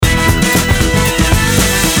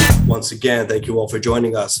once again, thank you all for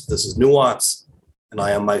joining us. This is Nuance, and I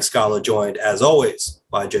am Mike Scala, joined as always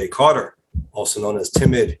by Jay Carter, also known as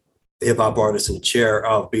Timid, the hip hop artist in the chair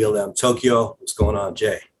of BLM Tokyo. What's going on,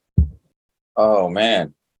 Jay? Oh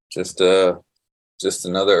man, just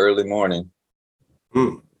another early morning.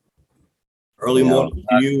 Early morning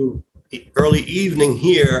to you, early evening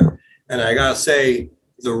here, and I gotta say,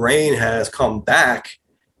 the rain has come back.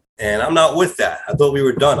 And I'm not with that. I thought we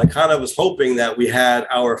were done. I kind of was hoping that we had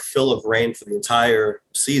our fill of rain for the entire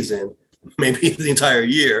season, maybe the entire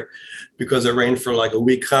year, because it rained for like a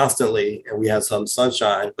week constantly and we had some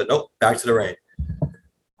sunshine, but nope, back to the rain.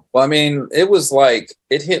 Well, I mean,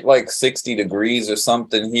 it hit like 60 degrees or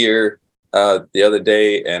something here the other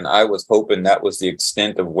day. And I was hoping that was the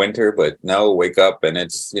extent of winter, but no, wake up and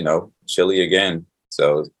it's, chilly again.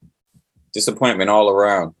 So disappointment all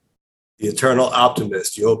around. The eternal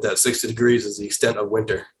optimist. You hope that 60 degrees is the extent of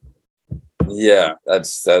winter. Yeah,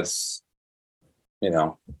 that's and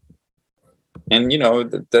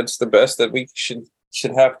that's the best that we should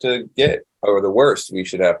have to get, or the worst we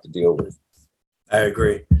should have to deal with. I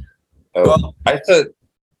agree. Well, I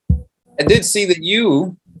did see that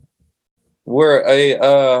you were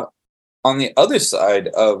on the other side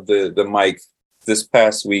of the mic this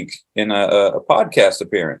past week in a podcast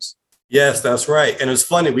appearance. Yes, that's right. And it's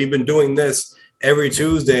funny, we've been doing this every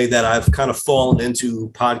Tuesday that I've kind of fallen into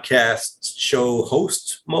podcast show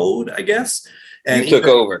host mode, I guess. And you took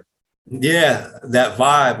over. Yeah, that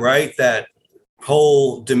vibe, right? That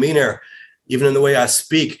whole demeanor, even in the way I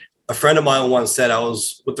speak. A friend of mine once said, I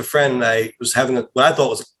was with a friend and I was having what I thought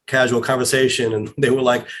was a casual conversation. And they were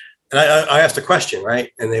like, and I asked a question,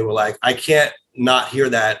 right? And they were like, I can't not hear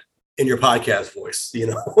that in your podcast voice,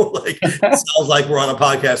 like it sounds like we're on a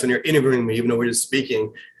podcast and you're interviewing me, even though we're just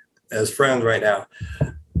speaking as friends right now.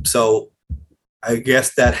 So I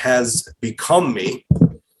guess that has become me.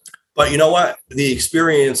 But you know what? The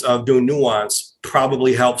experience of doing Nuance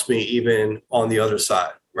probably helps me even on the other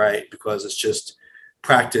side, right? Because it's just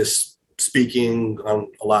practice speaking on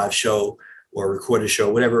a live show or a recorded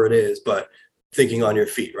show, whatever it is, but thinking on your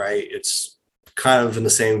feet, right? It's kind of in the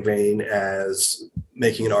same vein as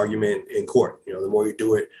making an argument in court. The more you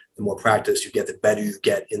do it, the more practice you get, the better you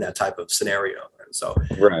get in that type of scenario. And so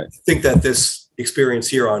right. I think that this experience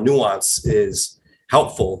here on Nuance is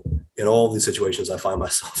helpful in all of these situations I find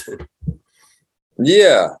myself in.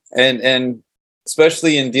 Yeah. And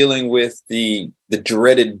especially in dealing with the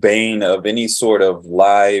dreaded bane of any sort of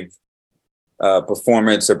live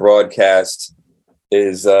performance or broadcast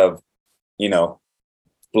is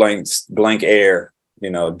blank air,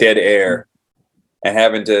 dead air, and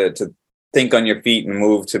having to think on your feet and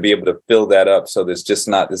move to be able to fill that up. So there's just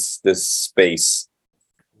not this space.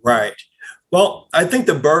 Right. Well, I think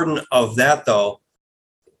the burden of that, though,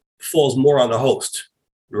 falls more on the host,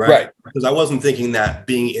 right? Because I wasn't thinking that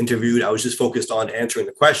being interviewed, I was just focused on answering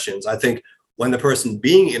the questions. I think when the person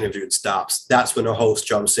being interviewed stops, that's when the host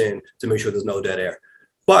jumps in to make sure there's no dead air.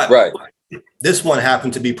 But this one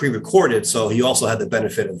happened to be pre-recorded, so he also had the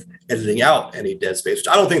benefit of editing out any dead space, which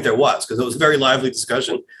I don't think there was, because it was a very lively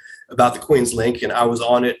discussion about the Queens Link, and I was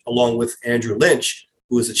on it along with Andrew Lynch,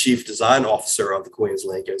 who is the chief design officer of the Queens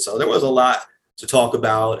Link. And so there was a lot to talk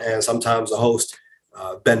about, and sometimes the host,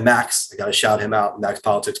 Ben Max, I got to shout him out, Max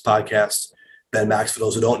Politics Podcast. Ben Max, for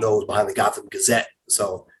those who don't know, is behind the Gotham Gazette,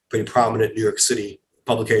 so pretty prominent New York City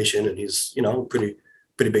publication, and he's,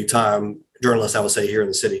 pretty big time journalist, I would say, here in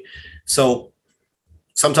the city. So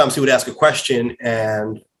sometimes he would ask a question,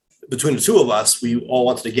 and between the two of us, we all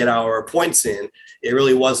wanted to get our points in. It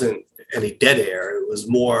really wasn't any dead air. It was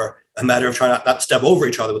more a matter of trying not to step over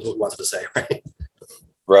each other with what we wanted to say, right?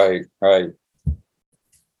 Right.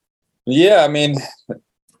 Yeah, I mean,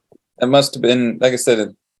 it must have been, like I said,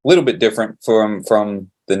 a little bit different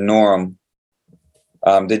from the norm.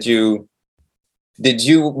 Did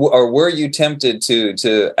you or were you tempted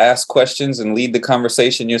to ask questions and lead the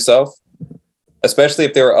conversation yourself? Especially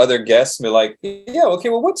if there were other guests and be like, yeah, okay,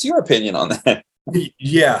 well, what's your opinion on that?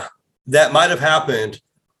 Yeah, that might have happened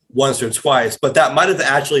once or twice, but that might have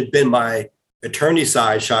actually been my attorney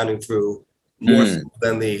side shining through more so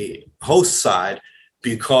than the host side,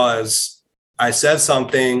 because I said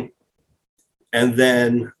something and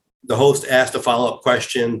then the host asked a follow-up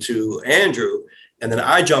question to Andrew, and then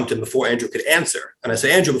I jumped in before Andrew could answer. And I said,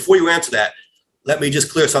 Andrew, before you answer that, let me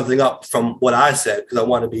just clear something up from what I said, because I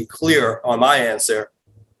want to be clear on my answer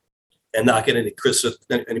and not get any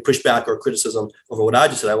pushback or criticism over what I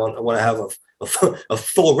just said. I want to have a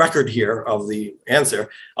full record here of the answer.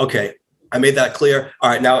 Okay, I made that clear. All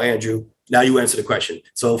right, now, Andrew, now you answer the question.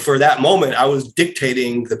 So for that moment, I was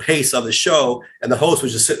dictating the pace of the show, and the host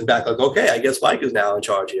was just sitting back like, okay, I guess Mike is now in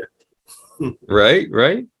charge here.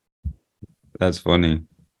 Right. That's funny.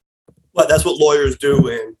 But that's what lawyers do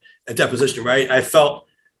in a deposition, right? I felt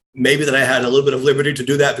maybe that I had a little bit of liberty to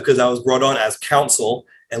do that because I was brought on as counsel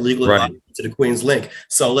and legal advisor to the Queen's Link.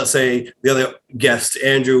 So let's say the other guest,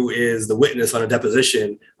 Andrew, is the witness on a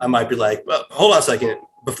deposition. I might be like, well, hold on a second.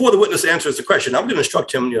 Before the witness answers the question, I'm going to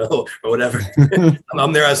instruct him, or whatever.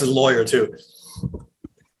 I'm there as his lawyer too.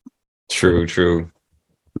 True.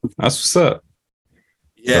 That's what's up.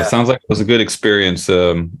 Yeah. So it sounds like it was a good experience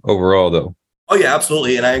overall, though. Oh, yeah,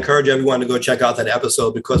 absolutely. And I encourage everyone to go check out that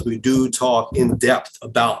episode because we do talk in depth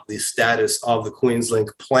about the status of the Queen's Link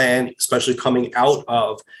plan, especially coming out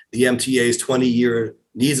of the MTA's 20-year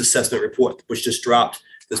needs assessment report, which just dropped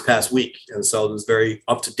this past week. And so there's very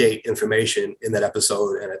up-to-date information in that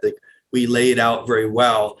episode. And I think we laid out very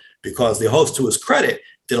well because the host, to his credit,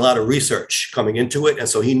 did a lot of research coming into it. And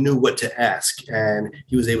so he knew what to ask. And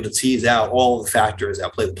he was able to tease out all the factors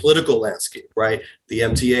that play the political landscape, right? The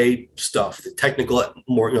MTA stuff, the technical,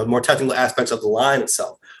 more technical aspects of the line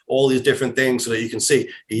itself, all these different things so that you can see.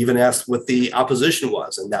 He even asked what the opposition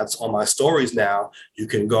was. And that's on my stories now. You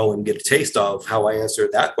can go and get a taste of how I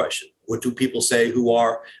answered that question. What do people say who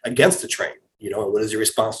are against the train? And what is your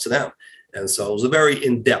response to them? And so it was a very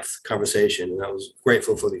in-depth conversation. And I was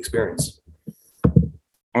grateful for the experience.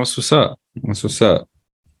 That's what's up.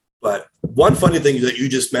 But one funny thing that you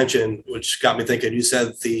just mentioned, which got me thinking, you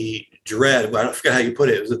said the dread. Well, I don't forget how you put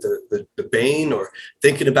it. Was it the bane or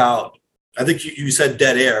thinking about? I think you said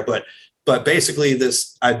dead air, but basically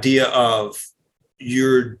this idea of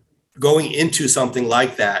you're going into something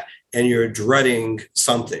like that and you're dreading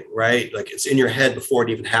something, right? Like it's in your head before it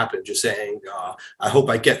even happens. You're saying, I hope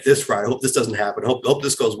I get this right. I hope this doesn't happen. I hope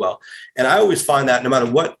this goes well. And I always find that no matter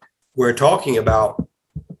what we're talking about,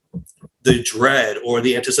 the dread or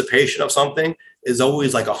the anticipation of something is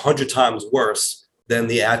always like 100 times worse than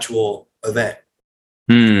the actual event.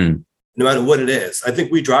 No matter what it is. I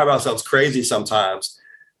think we drive ourselves crazy sometimes,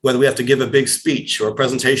 whether we have to give a big speech or a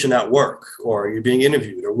presentation at work or you're being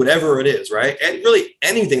interviewed or whatever it is, right? And really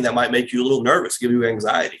anything that might make you a little nervous, give you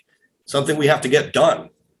anxiety, something we have to get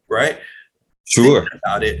done, right? Sure.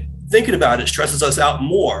 Thinking about it stresses us out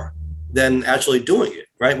more than actually doing it,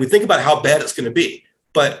 right? We think about how bad it's going to be,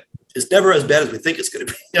 but it's never as bad as we think it's going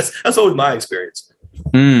to be. That's always my experience.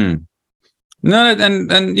 No,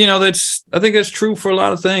 and I think that's true for a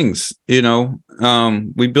lot of things.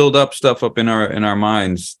 We build up stuff up in our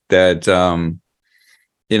minds that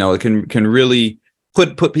it can really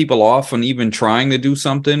put people off on even trying to do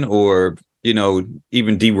something, or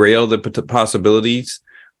even derail the possibilities,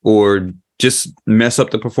 or just mess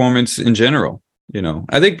up the performance in general.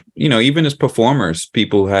 I think even as performers,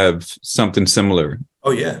 people have something similar.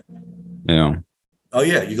 Oh, yeah. Oh,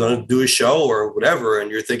 yeah. You're going to do a show or whatever, and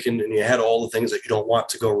you're thinking in your head all the things that you don't want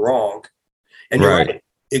to go wrong. And you're right.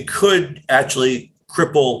 It could actually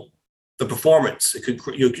cripple the performance. It could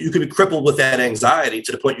you could be crippled with that anxiety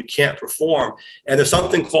to the point you can't perform. And there's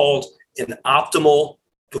something called an optimal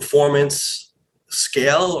performance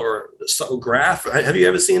scale or some graph. Have you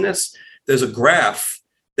ever seen this? There's a graph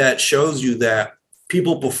that shows you that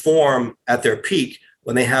people perform at their peak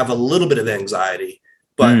when they have a little bit of anxiety.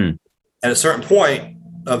 But at a certain point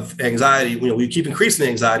of anxiety, we keep increasing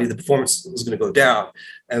the anxiety, the performance is going to go down.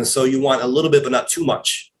 And so you want a little bit, but not too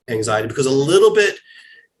much anxiety, because a little bit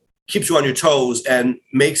keeps you on your toes and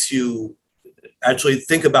makes you actually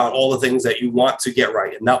think about all the things that you want to get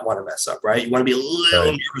right and not want to mess up, right? You want to be a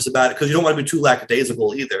little nervous about it because you don't want to be too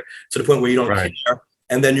lackadaisical either, to the point where you don't care.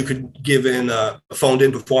 And then you could give in a phoned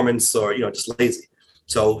in performance or, just lazy.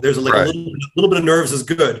 So there's a little bit of nerves is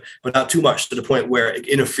good, but not too much to the point where it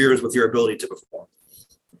interferes with your ability to perform.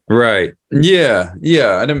 Right. Yeah.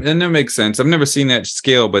 And that makes sense. I've never seen that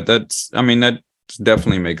scale, but that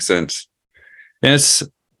definitely makes sense. And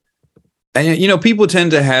people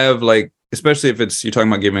tend to have, like, especially if you're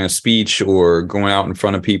talking about giving a speech or going out in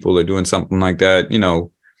front of people or doing something like that,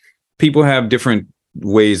 people have different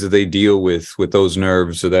ways that they deal with those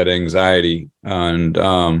nerves or that anxiety. And,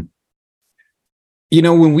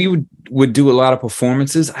 when we would do a lot of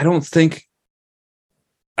performances, I don't think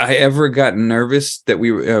I ever got nervous that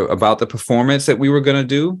we were about the performance that we were going to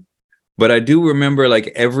do. But I do remember, like,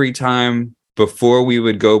 every time before we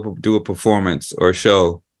would go do a performance or a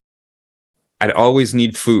show, I'd always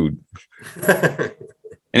need food. And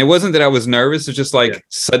it wasn't that I was nervous. It's just like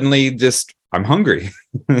suddenly I'm hungry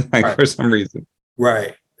for some reason.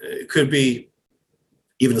 Right. It could be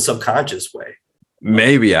even a subconscious way.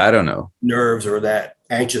 Maybe, I don't know. Nerves or that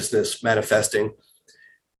anxiousness manifesting.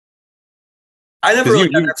 I never really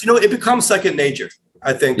got that. It becomes second nature,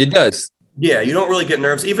 I think. It does. Yeah, you don't really get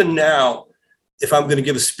nerves. Even now, if I'm going to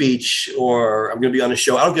give a speech or I'm going to be on a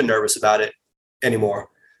show, I don't get nervous about it anymore.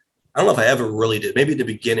 I don't know if I ever really did. Maybe at the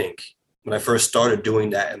beginning when I first started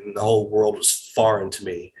doing that and the whole world was foreign to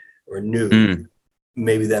me or new,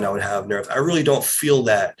 maybe then I would have nerves. I really don't feel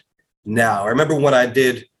that now. I remember when I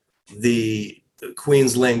did the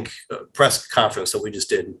Queens Link press conference that we just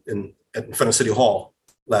did in front of City Hall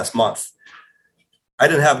last month. I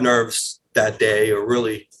didn't have nerves that day or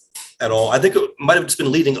really at all. I think it might have just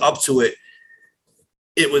been leading up to it.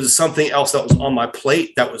 It was something else that was on my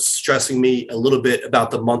plate that was stressing me a little bit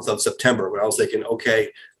about the month of September, when I was thinking, okay,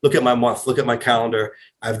 look at my month, look at my calendar.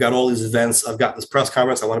 I've got all these events. I've got this press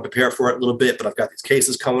conference. I want to prepare for it a little bit, but I've got these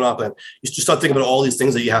cases coming up, and you just start thinking about all these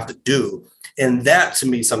things that you have to do. And that to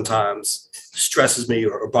me sometimes stresses me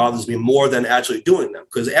or bothers me more than actually doing them.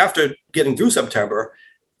 Because after getting through September,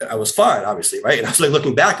 I was fine, obviously, right? And I was like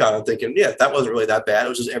looking back on it thinking, yeah, that wasn't really that bad. It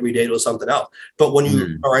was just every day it was something else. But when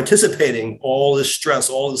you are anticipating all this stress,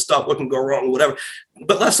 all this stuff, what can go wrong, whatever,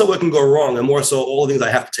 but less so what can go wrong and more so all the things I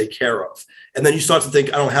have to take care of. And then you start to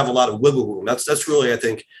think, I don't have a lot of wiggle room. That's really, I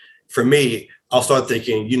think, for me, I'll start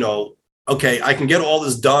thinking, okay, I can get all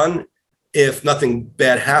this done if nothing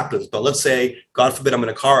bad happens. But let's say, God forbid, I'm in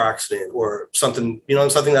a car accident or something,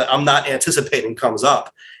 something that I'm not anticipating comes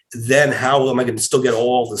up. Then how am I going to still get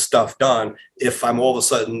all the stuff done if I'm all of a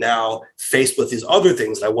sudden now faced with these other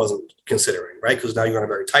things that I wasn't considering, right? Because now you're on a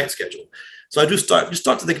very tight schedule. So I do start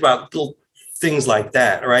to think about little things like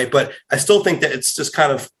that, right? But I still think that it's just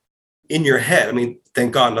kind of in your head. I mean,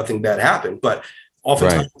 thank God nothing bad happened, but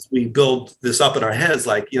oftentimes we build this up in our heads,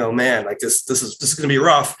 like, man, like this is going to be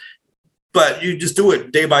rough, but you just do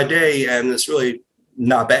it day by day, and it's really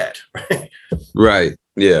not bad, right? Right.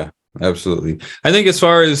 Yeah. Absolutely. I think as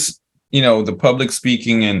far as, the public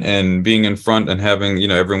speaking and being in front and having,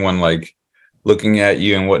 everyone like looking at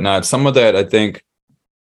you and whatnot, some of that, I think,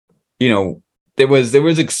 there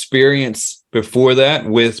was experience before that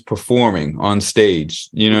with performing on stage,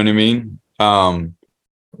 you know what I mean?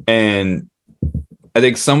 And I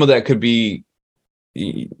think some of that could be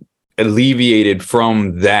alleviated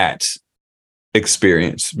from that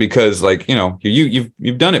experience because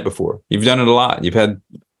you've done it before. You've done it a lot. You've had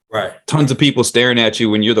tons of people staring at you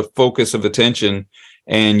when you're the focus of attention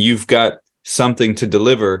and you've got something to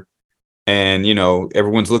deliver and,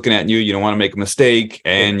 everyone's looking at you. You don't want to make a mistake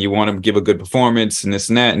and you want to give a good performance and this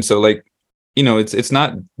and that. And so it's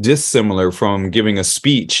not dissimilar from giving a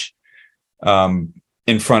speech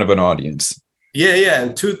in front of an audience. Yeah.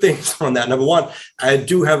 And two things on that. Number one, I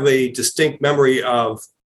do have a distinct memory of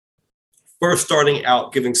first starting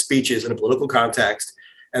out giving speeches in a political context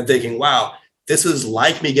and thinking, wow, this is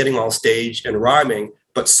like me getting on stage and rhyming,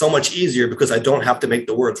 but so much easier because I don't have to make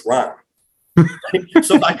the words rhyme.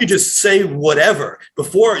 So I could just say whatever.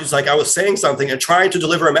 Before, it's like I was saying something and trying to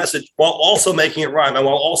deliver a message while also making it rhyme and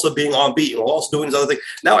while also being on beat and while also doing these other things.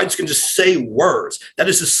 Now I just can just say words. That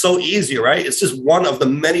is just so easy, right? It's just one of the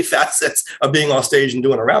many facets of being on stage and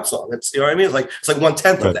doing a rap song. It's, what I mean? It's like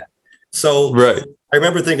 1/10 of that. So I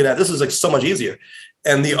remember thinking that this is like so much easier.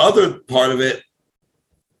 And the other part of it,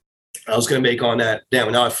 I was going to make on that.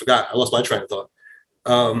 Damn, now I forgot. I lost my train of thought.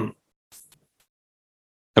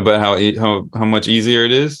 About how much easier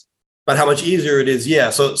it is. About how much easier it is. Yeah.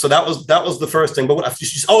 So that was the first thing. But what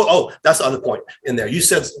that's the other point in there. You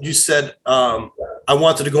said I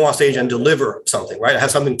wanted to go on stage and deliver something, right? I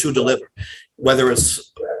have something to deliver, whether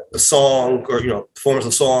it's a song or performance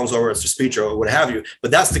of songs or it's a speech or what have you. But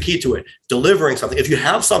that's the key to it: delivering something. If you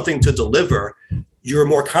have something to deliver, you're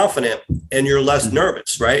more confident and you're less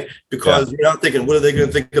nervous, right? Because you're not thinking, what are they going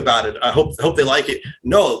to think about it? I hope they like it.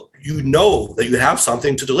 No, you know that you have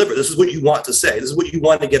something to deliver. This is what you want to say. This is what you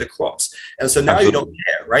want to get across. And so now you don't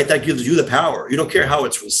care, right? That gives you the power. You don't care how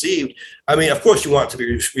it's received. I mean, of course you want it to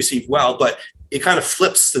be received well, but it kind of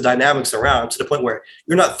flips the dynamics around to the point where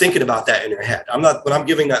you're not thinking about that in your head. When I'm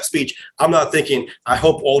giving that speech, I'm not thinking, I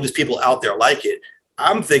hope all these people out there like it.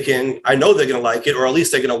 I'm thinking, I know they're going to like it, or at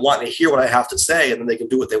least they're going to want to hear what I have to say, and then they can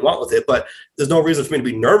do what they want with it. But there's no reason for me to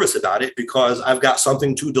be nervous about it because I've got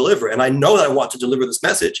something to deliver. And I know that I want to deliver this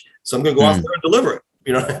message. So I'm going to go out there and deliver it.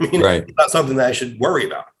 You know what I mean? Right. It's not something that I should worry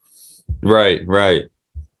about. Right.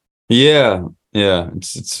 Yeah.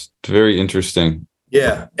 It's very interesting.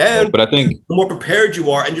 Yeah. And but I think the more prepared you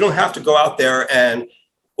are, and you don't have to go out there and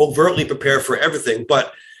overtly prepare for everything,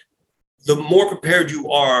 but the more prepared you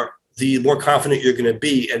are, the more confident you're going to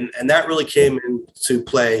be. And that really came into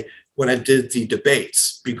play when I did the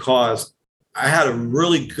debates, because I had a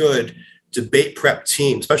really good debate prep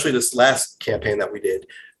team, especially this last campaign that we did,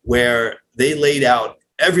 where they laid out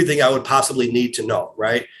everything I would possibly need to know,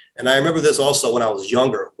 right? And I remember this also when I was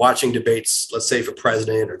younger, watching debates, let's say for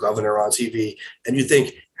president or governor on TV, and you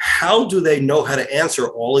think, how do they know how to answer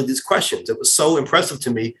all of these questions? It was so impressive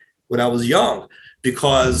to me when I was young,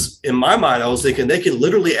 because in my mind, I was thinking they can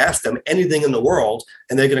literally ask them anything in the world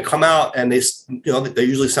and they're going to come out and they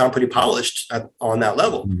usually sound pretty polished on that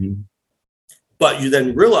level. Mm-hmm. But you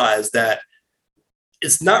then realize that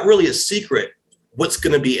it's not really a secret what's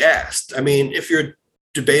going to be asked. I mean, if you're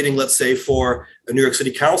debating, let's say, for a New York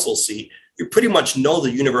City Council seat, you pretty much know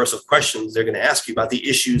the universe of questions they're going to ask you about the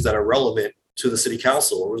issues that are relevant to the city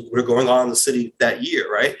council or what are going on in the city that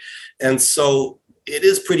year, right? And so it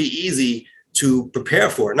is pretty easy to prepare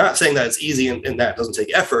for it. Not saying that it's easy and that doesn't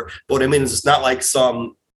take effort, but what I mean is it's not like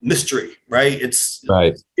some mystery, right? It's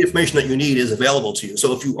right. The information that you need is available to you.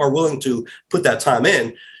 So if you are willing to put that time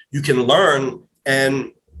in, you can learn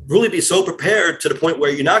and really be so prepared to the point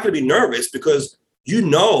where you're not going to be nervous because you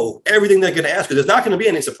know everything they're going to ask you. There's not going to be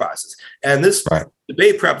any surprises. And this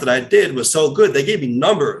debate prep that I did was so good. They gave me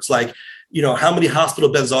numbers like, how many hospital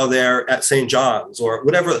beds are there at St. John's or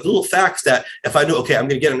whatever, little facts that if I knew, okay, I'm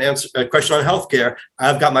going to get a question on healthcare,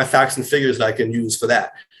 I've got my facts and figures that I can use for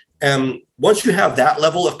that. And once you have that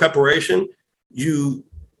level of preparation, you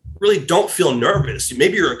really don't feel nervous.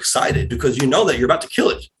 Maybe you're excited because you know that you're about to kill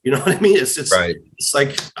it. You know what I mean? It's right. It's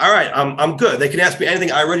like, all right, I'm good. They can ask me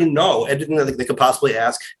anything. I already know anything that they could possibly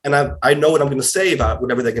ask. And I know what I'm going to say about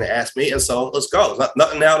whatever they're going to ask me. And so let's go. There's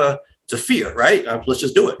nothing now to fear, right? Let's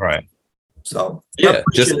just do it. Right. So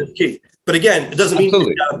just is key. But again, it doesn't mean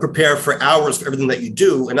you got to prepare for hours for everything that you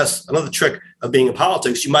do. And that's another trick of being in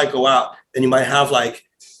politics. You might go out and you might have like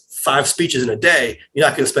 5 speeches in a day. You're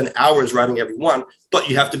not going to spend hours writing every one, but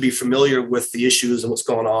you have to be familiar with the issues and what's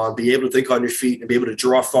going on, be able to think on your feet and be able to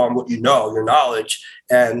draw from what you know, your knowledge,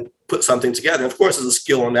 and put something together. And of course, there's a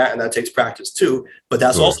skill on that, and that takes practice too, but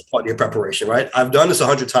that's also part of your preparation, right? I've done this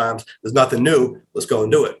 100 times. There's nothing new. Let's go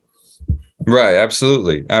and do it. Right.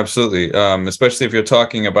 Absolutely. Absolutely. Especially if you're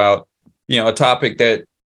talking about, a topic that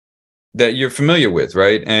you're familiar with,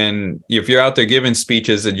 right? And if you're out there giving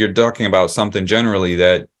speeches and you're talking about something generally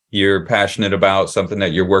that you're passionate about, something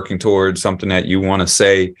that you're working towards, something that you want to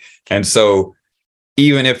say. And so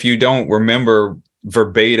even if you don't remember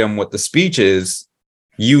verbatim what the speech is,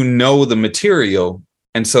 the material.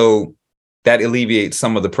 And so that alleviates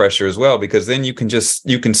some of the pressure as well, because then you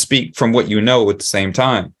can speak from what you know at the same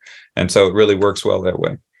time. And so it really works well that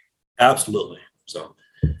way. Absolutely. So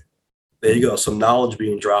there you go. Some knowledge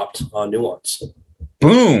being dropped on nuance.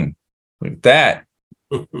 Boom. That's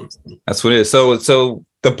what it is. So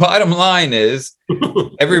the bottom line is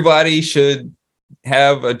everybody should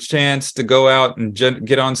have a chance to go out and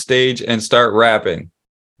get on stage and start rapping.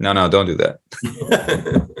 No, don't do that.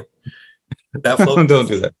 Don't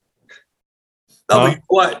do that. No,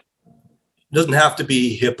 what? It doesn't have to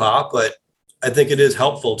be hip hop, but I think it is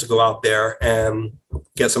helpful to go out there and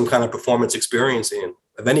get some kind of performance experience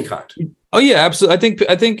of any kind. Oh yeah, absolutely.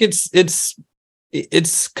 I think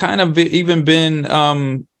it's kind of even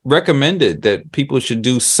been recommended that people should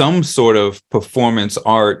do some sort of performance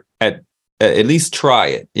art at least try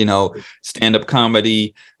it, stand-up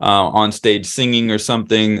comedy, on stage singing or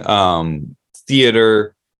something,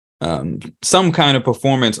 theater, some kind of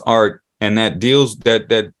performance art, and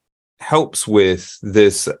that helps with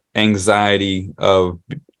this anxiety of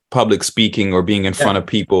public speaking or being in front of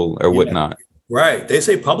people or whatnot. Right. They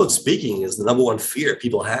say public speaking is the number one fear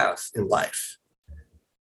people have in life.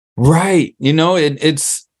 Right.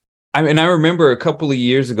 I remember a couple of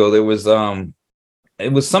years ago, there was,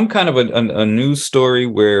 it was some kind of a news story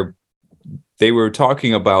where they were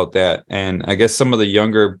talking about that. And I guess some of the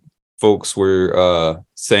younger folks were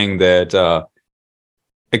saying that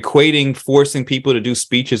equating forcing people to do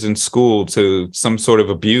speeches in school to some sort of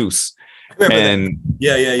abuse. And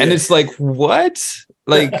yeah. And it's like, what?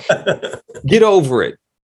 Like, get over it.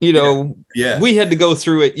 We had to go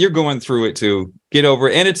through it. You're going through it too. Get over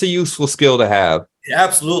it. And it's a useful skill to have. It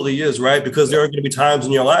absolutely is, right? Because there are going to be times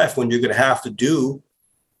in your life when you're going to have to do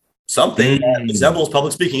something that resembles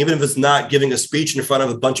public speaking, even if it's not giving a speech in front of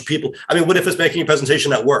a bunch of people. I mean, what if it's making a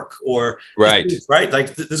presentation at work or right?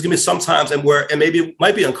 Like there's going to be some times and maybe it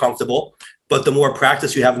might be uncomfortable, but the more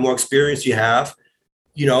practice you have, the more experience you have,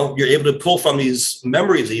 you're able to pull from these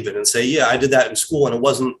memories even and say, yeah, I did that in school and it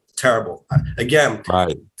wasn't terrible. Again,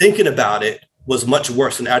 thinking about it was much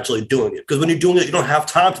worse than actually doing it. Because when you're doing it, you don't have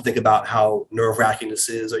time to think about how nerve-wracking this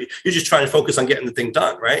is. Or you're just trying to focus on getting the thing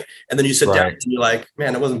done, right? And then you sit down and you're like,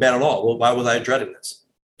 man, it wasn't bad at all. Well, why was I dreading this?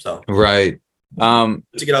 So right. To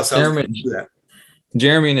get ourselves to do that.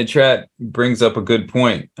 Jeremy in the chat brings up a good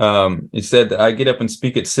point. He said that I get up and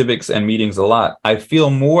speak at civics and meetings a lot. I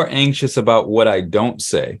feel more anxious about what I don't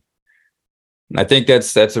say. I think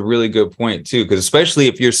that's a really good point too, because especially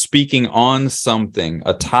if you're speaking on something,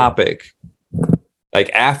 a topic, like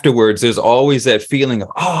afterwards, there's always that feeling of,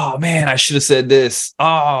 oh man, I should have said this. Oh,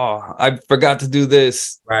 I forgot to do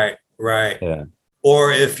this. Right. Yeah.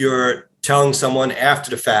 Or if you're telling someone after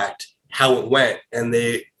the fact how it went and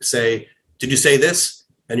they say, did you say this?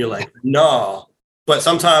 And you're like, no. But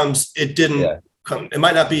sometimes it didn't come. It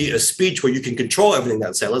might not be a speech where you can control everything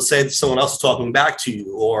that's said. Let's say someone else is talking back to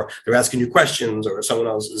you, or they're asking you questions, or someone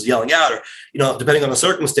else is yelling out, or, depending on the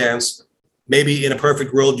circumstance, maybe in a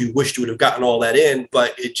perfect world, you wished you would have gotten all that in,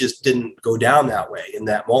 but it just didn't go down that way in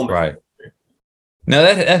that moment. Right. Now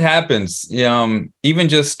that happens. Even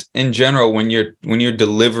just in general, when you're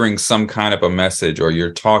delivering some kind of a message or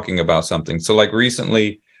you're talking about something. So like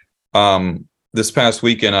recently, this past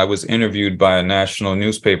weekend, I was interviewed by a national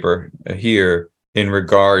newspaper here in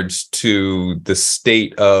regards to the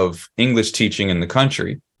state of English teaching in the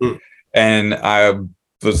country. And I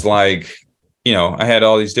was like, I had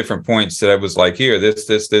all these different points that I was like, here,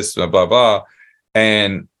 this, blah, blah, blah.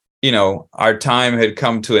 And, our time had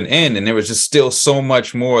come to an end, and there was just still so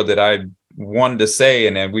much more that I wanted to say.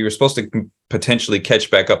 And then we were supposed to potentially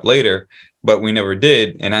catch back up later, but we never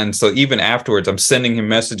did. And so even afterwards, I'm sending him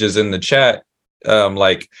messages in the chat,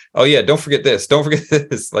 like, oh yeah, don't forget this. Don't forget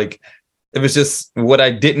this. Like, it was just what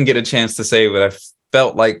I didn't get a chance to say, but I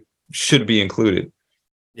felt like should be included.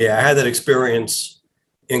 Yeah, I had that experience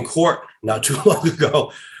in court not too long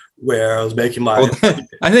ago where I was making my...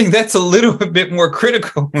 I think that's a little bit more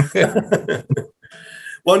critical.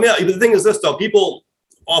 Well, now, the thing is this, though. People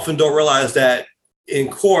often don't realize that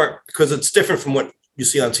in court, because it's different from what you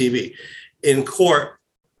see on TV. In court,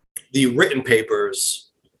 the written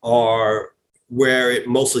papers are where it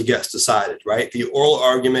mostly gets decided, right? The oral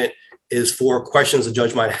argument is for questions the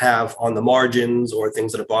judge might have on the margins or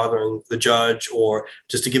things that are bothering the judge, or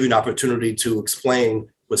just to give you an opportunity to explain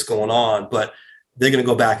what's going on. But they're going to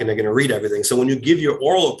go back and they're going to read everything. So when you give your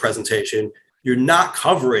oral presentation, you're not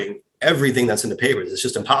covering everything that's in the papers. It's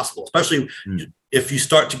just impossible, especially if you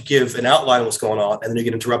start to give an outline of what's going on and then you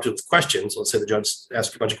get interrupted with questions. Let's say the judge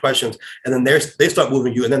asks you a bunch of questions and then they start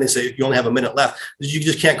moving you, and then they say you only have a minute left. You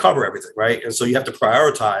just can't cover everything, right? And so you have to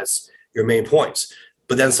prioritize your main points.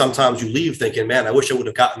 But then sometimes you leave thinking, man, I wish I would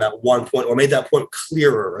have gotten that one point, or made that point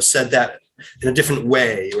clearer, or said that in a different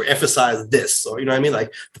way, or emphasized this, or, you know what I mean?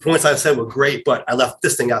 Like, the points I said were great, but I left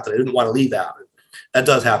this thing out that I didn't want to leave out. That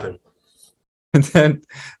does happen. And then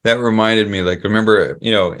that reminded me, like, remember,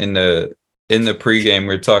 in the pregame, we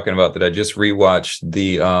were talking about that I just rewatched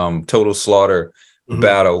the Total Slaughter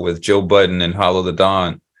battle with Joe Budden and Hollow the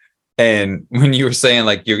Dawn. And when you were saying,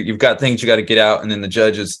 like, you've got things you got to get out, and then the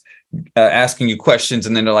judge is asking you questions,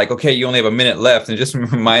 and then they're like, okay, you only have a minute left. And it just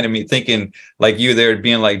reminded me, thinking like you there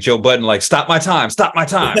being like Joe Budden, like, stop my time, stop my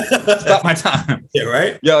time. Yeah,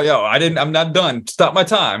 right. Yo, I'm not done. Stop my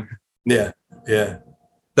time. Yeah.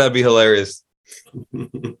 That'd be hilarious.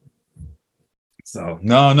 So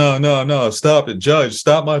no, stop it, judge,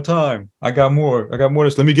 stop my time. I got more.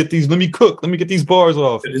 Let me get these bars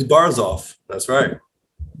off. Get these bars off. That's right.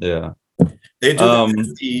 Yeah. They do that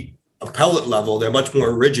at the appellate level. They're much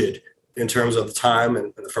more rigid in terms of the time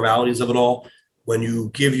and the formalities of it all. When you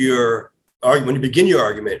begin your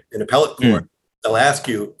argument in appellate court, they'll ask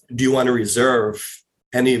you, do you want to reserve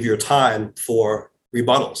any of your time for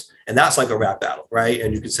rebuttals? And that's like a rap battle, right?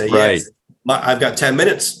 And you can say, yes, I've got 10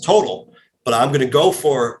 minutes total, but I'm going to go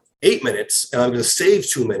for 8 minutes, and I'm going to save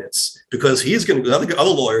 2 minutes because he's going to, the other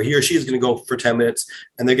lawyer, he or she is going to go for 10 minutes,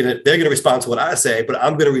 and they're going to respond to what I say, but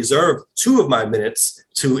I'm going to reserve 2 of my minutes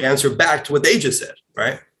to answer back to what they just said,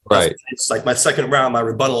 right? Right. It's like my second round, my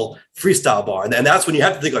rebuttal freestyle bar. And that's when you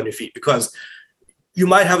have to think on your feet, because you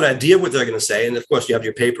might have an idea what they're going to say. And of course you have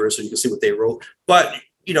your papers so you can see what they wrote, but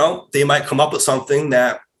they might come up with something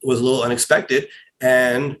that was a little unexpected,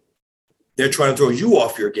 and they're trying to throw you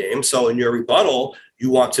off your game. So in your rebuttal, you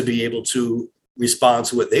want to be able to respond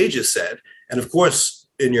to what they just said. And of course,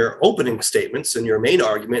 in your opening statements and your main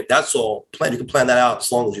argument, that's all planned. You can plan that out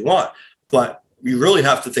as long as you want, but you really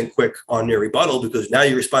have to think quick on your rebuttal, because now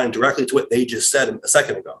you're responding directly to what they just said a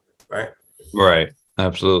second ago, right? Right.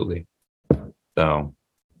 Absolutely. So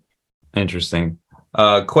interesting.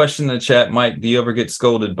 Question in the chat, Mike, do you ever get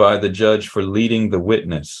scolded by the judge for leading the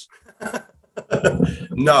witness?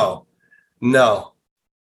 No,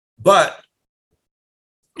 but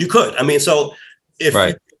you could. I mean, so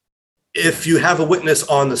if you have a witness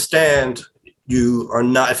on the stand, you are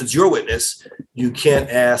not, if it's your witness, you can't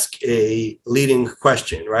ask a leading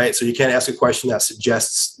question, right? So you can't ask a question that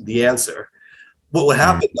suggests the answer. What would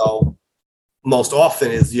happen though, most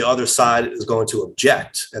often is the other side is going to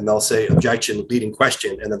object, and they'll say objection, leading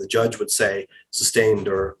question, and then the judge would say sustained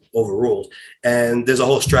or overruled. And there's a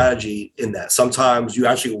whole strategy in that. Sometimes you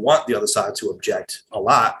actually want the other side to object a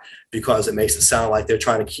lot because it makes it sound like they're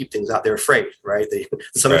trying to keep things out. They're afraid, right?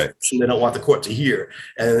 Some information they don't want the court to hear.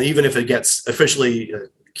 And even if it gets officially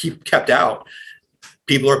kept out,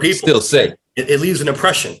 people are people. Still say. It leaves an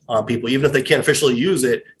impression on people. Even if they can't officially use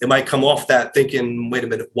it, they might come off that thinking, wait a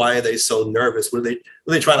minute, why are they so nervous? What are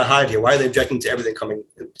they trying to hide here? Why are they objecting to everything coming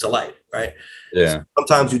to light, right? Yeah.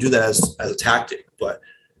 Sometimes you do that as a tactic, but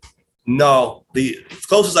no, the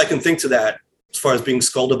closest I can think to that as far as being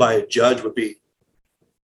scolded by a judge would be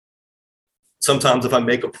sometimes if I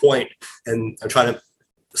make a point and I'm trying to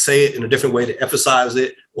say it in a different way to emphasize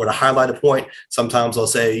it or to highlight a point, sometimes I'll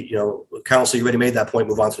say, counsel, you already made that point,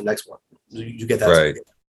 move on to the next one. You get that. Right.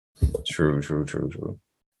 True.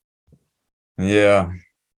 Yeah.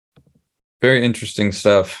 Very interesting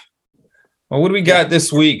stuff. Well, what do we got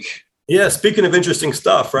this week? Yeah. Speaking of interesting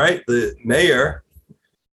stuff, right? The Mayor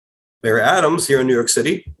Adams here in New York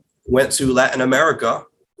City went to Latin America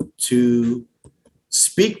to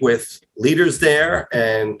speak with leaders there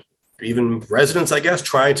and even residents, I guess,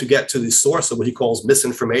 trying to get to the source of what he calls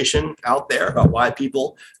misinformation out there about why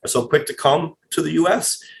people are so quick to come to the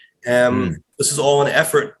U.S. This is all an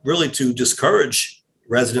effort really to discourage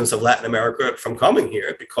residents of Latin America from coming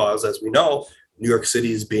here because, as we know, New York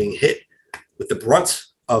City is being hit with the brunt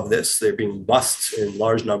of this. They're being bused in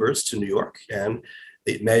large numbers to New York, and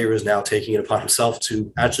the mayor is now taking it upon himself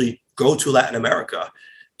to actually go to Latin America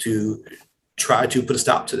to try to put a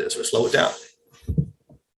stop to this or slow it down.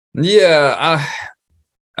 Yeah,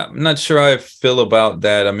 I'm not sure how I feel about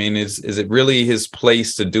that. I mean, is it really his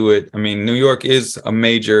place to do it? I mean, New York is a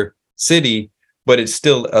major city, but it's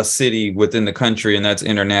still a city within the country, and that's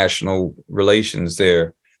international relations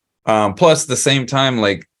there. Plus, at the same time,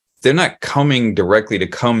 like, they're not coming directly to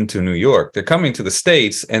come to New York. They're coming to the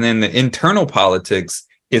States, and then the internal politics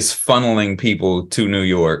is funneling people to New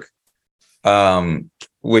York,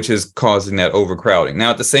 which is causing that overcrowding. Now,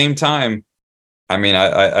 at the same time, I mean,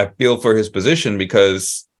 I feel for his position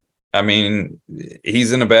because, I mean,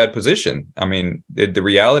 he's in a bad position. I mean, the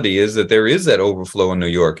reality is that there is that overflow in New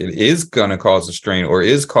York. It is going to cause a strain or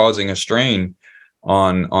is causing a strain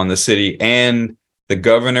on the city, and the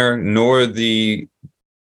governor nor the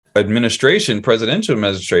presidential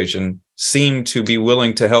administration seem to be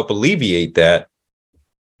willing to help alleviate that.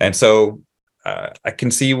 And so I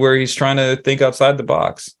can see where he's trying to think outside the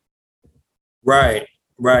box. Right.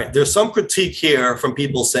 There's some critique here from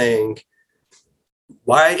people saying,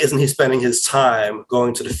 why isn't he spending his time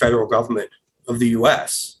going to the federal government of the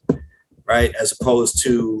US, right? As opposed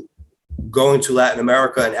to going to Latin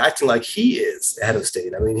America and acting like he is the head of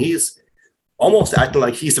state. I mean, he's almost acting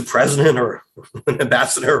like he's the president or an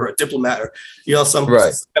ambassador or a diplomat or, some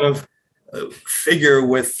kind of figure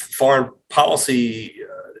with foreign policy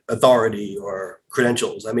authority or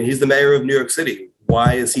credentials. I mean, he's the mayor of New York City.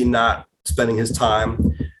 Why is he not spending his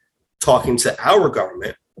time talking to our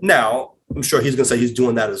government? Now, I'm sure he's going to say he's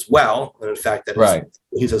doing that as well. And in fact, that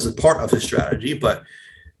he's as a part of his strategy. But,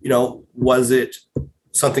 was it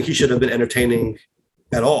something he should have been entertaining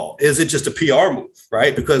at all? Is it just a PR move,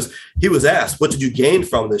 right? Because he was asked, what did you gain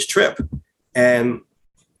from this trip? And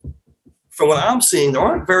from what I'm seeing, there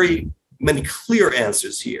aren't very many clear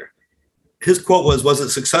answers here. His quote was it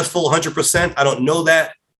successful 100%? I don't know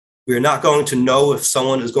that. We are not going to know if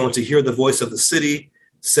someone is going to hear the voice of the city,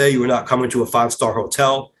 say you are not coming to a 5-star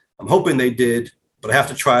hotel. I'm hoping they did, but I have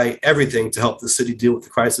to try everything to help the city deal with the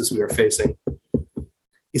crisis we are facing.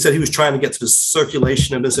 He said he was trying to get to the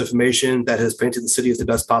circulation of misinformation that has painted the city as the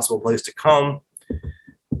best possible place to come.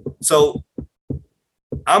 So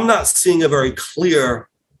I'm not seeing a very clear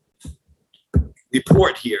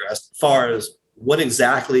report here as far as what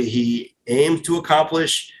exactly he aimed to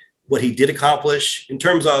accomplish, what he did accomplish in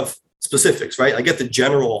terms of specifics, right? I get the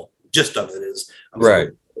general gist of it is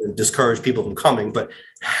discourage people from coming, but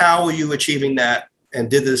how are you achieving that? And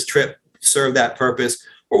did this trip serve that purpose?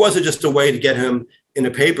 Or was it just a way to get him in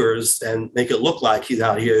the papers and make it look like he's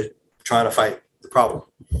out here trying to fight the problem?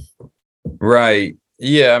 Right.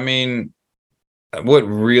 Yeah. I mean, what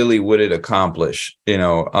really would it accomplish?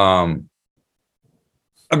 I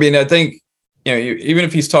mean, I think, even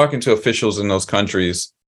if he's talking to officials in those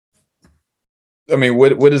countries, I mean,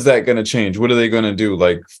 what is that going to change? What are they going to do?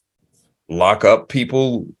 Like, lock up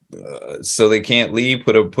people so they can't leave?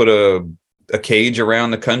 Put a cage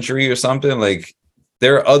around the country or something? Like,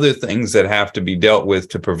 there are other things that have to be dealt with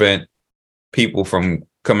to prevent people from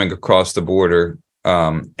coming across the border,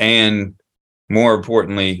 and more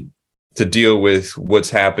importantly, to deal with what's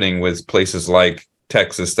happening with places like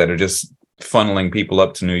Texas that are just funneling people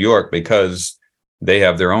up to New York because they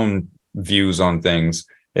have their own views on things.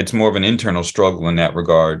 It's more of an internal struggle in that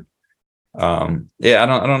regard. I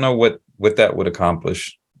don't know what that would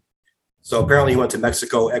accomplish. So apparently he went to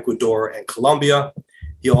Mexico, Ecuador, and Colombia.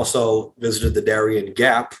 He also visited the Darien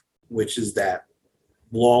Gap, which is that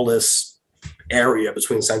lawless area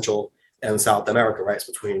between Central and South America, right? It's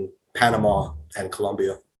between Panama and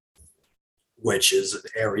Colombia, which is an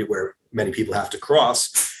area where many people have to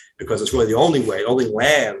cross because it's really the only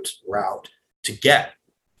land route to get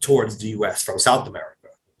towards the US from South America.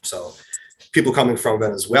 So people coming from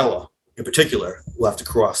Venezuela in particular will have to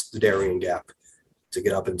cross the Darien Gap to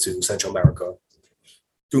get up into Central America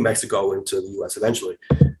through Mexico into the US eventually.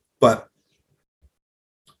 But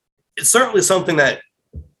it's certainly something that,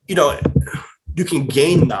 you can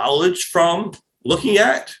gain knowledge from looking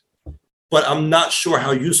at, but I'm not sure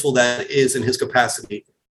how useful that is in his capacity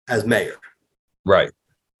as mayor. Right.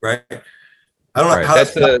 I don't know how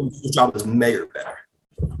that's his job as mayor better.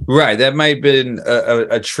 Right. That might have been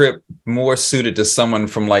a trip more suited to someone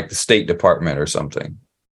from like the State Department or something.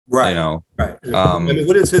 Right. Right.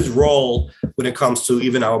 What is his role when it comes to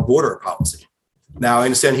even our border policy? Now, I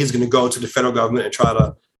understand he's going to go to the federal government and try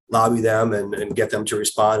to lobby them and get them to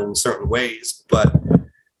respond in certain ways, but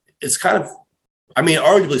it's kind of,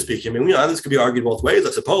 arguably speaking, this could be argued both ways,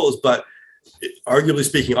 I suppose, but arguably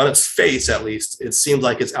speaking, on its face, at least, it seems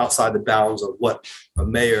like it's outside the bounds of what a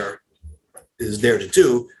mayor is there to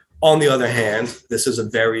do. On the other hand, this is a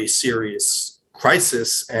very serious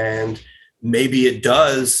crisis, and maybe it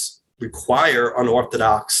does require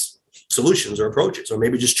unorthodox solutions or approaches, or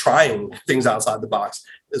maybe just trying things outside the box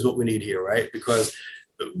is what we need here, right? Because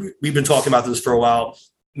we've been talking about this for a while.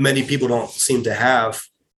 Many people don't seem to have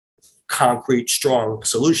concrete, strong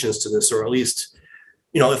solutions to this, or at least,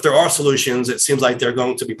 if there are solutions, it seems like they're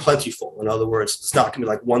going to be plentiful. In other words, it's not going to be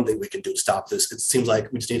like one thing we can do to stop this. It seems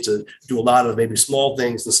like we just need to do a lot of maybe small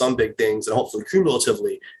things and some big things, and hopefully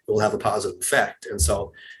cumulatively it will have a positive effect. And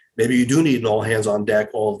so maybe you do need an all hands on deck,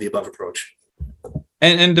 all of the above approach.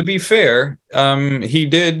 And to be fair, he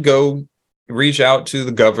did go reach out to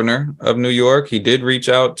the governor of New York. He did reach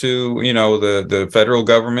out to, the federal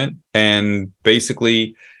government, and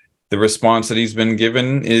basically the response that he's been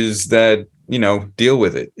given is that, deal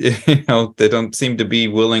with it. They don't seem to be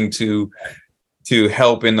willing to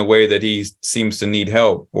help in the way that he seems to need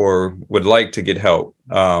help or would like to get help.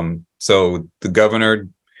 So the governor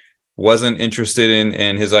wasn't interested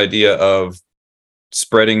in his idea of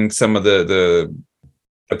spreading some of the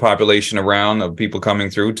population around, of people coming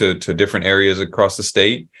through to different areas across the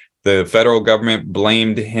state. The federal government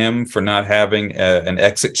blamed him for not having an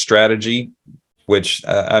exit strategy, which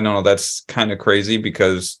I don't know, that's kind of crazy,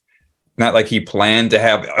 because not like he planned to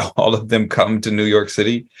have all of them come to New York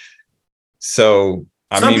City. So,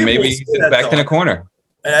 maybe he's back in a corner.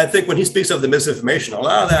 And I think when he speaks of the misinformation, a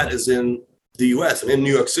lot of that is in the US and in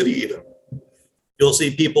New York City even. You'll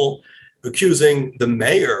see people accusing the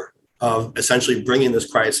mayor of essentially bringing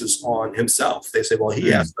this crisis on himself. They say, well,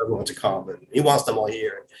 he asked everyone to come and he wants them all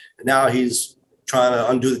here. And now he's trying to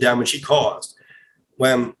undo the damage he caused.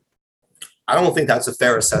 When I don't think that's a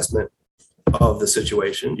fair assessment of the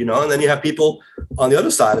situation, and then you have people on the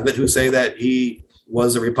other side of it who say that he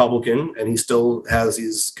was a Republican and he still has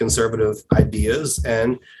these conservative ideas,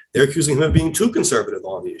 and they're accusing him of being too conservative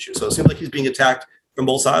on the issue. So it seems like he's being attacked from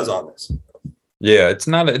both sides on this. Yeah, it's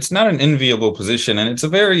not an enviable position, and it's a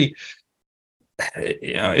very,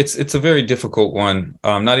 it's a very difficult one.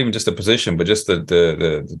 Not even just the position, but just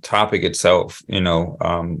the topic itself.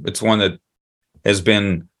 It's one that has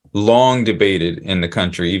been long debated in the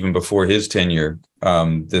country, even before his tenure.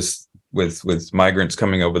 This with migrants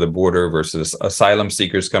coming over the border versus asylum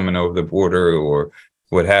seekers coming over the border, or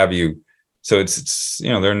what have you. So it's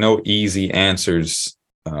there are no easy answers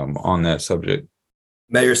on that subject.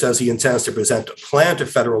 Mayor says he intends to present a plan to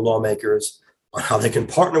federal lawmakers on how they can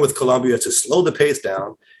partner with Colombia to slow the pace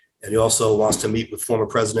down. And he also wants to meet with former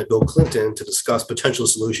President Bill Clinton to discuss potential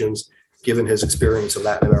solutions, given his experience in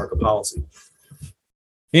Latin America policy.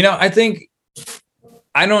 I think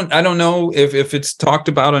I don't know if it's talked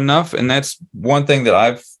about enough. And that's one thing that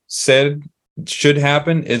I've said should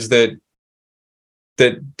happen, is that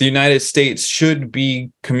the United States should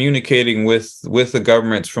be communicating with the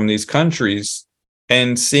governments from these countries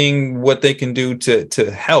and seeing what they can do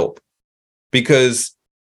to help. Because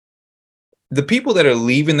the people that are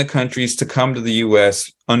leaving the countries to come to the US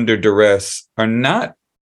under duress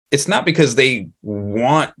it's not because they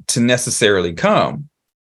want to necessarily come.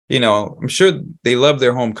 I'm sure they love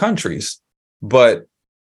their home countries, but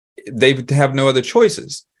they have no other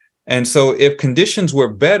choices. And so if conditions were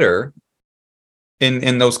better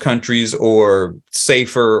in those countries, or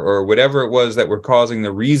safer, or whatever it was that were causing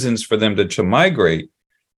the reasons for them to migrate,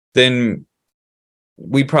 then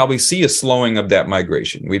we probably see a slowing of that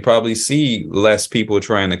migration. We probably see less people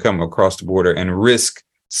trying to come across the border and risk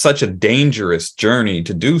such a dangerous journey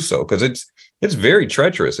to do so, because it's very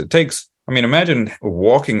treacherous. It takes, I mean, imagine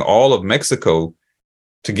walking all of Mexico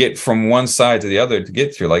to get from one side to the other to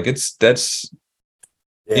get through. Like that's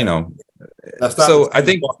That's not so I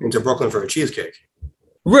think walking to Brooklyn for a cheesecake.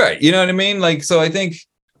 Right. You know what I mean? Like, so I think,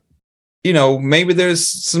 maybe there's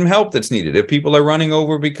some help that's needed. If people are running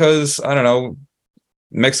over because, I don't know,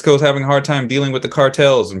 Mexico's having a hard time dealing with the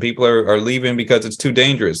cartels and people are leaving because it's too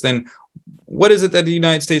dangerous, then what is it that the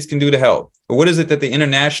United States can do to help? Or what is it that the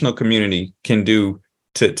international community can do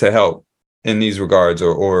to help in these regards,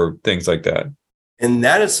 or things like that? And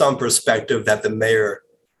that is some perspective that the mayor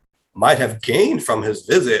might have gained from his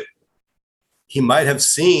visit. He might have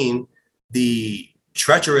seen the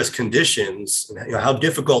treacherous conditions, how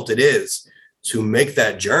difficult it is to make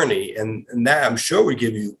that journey. And that, I'm sure, would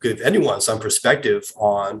give anyone some perspective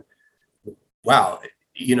on, wow,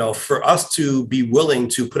 for us to be willing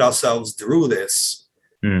to put ourselves through this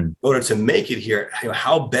in order to make it here,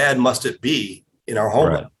 how bad must it be in our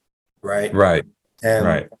homeland? Right.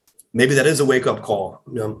 And maybe that is a wake-up call.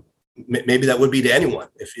 Maybe that would be to anyone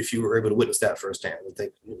if you were able to witness that firsthand. I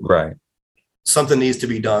think something needs to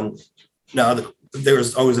be done. Now, there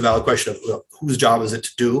is always a valid question of whose job is it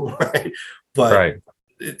to do, right? But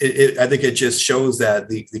I think it just shows that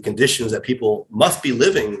the conditions that people must be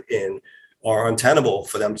living in are untenable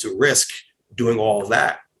for them to risk doing all of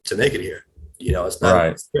that to make it here. It's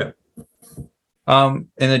not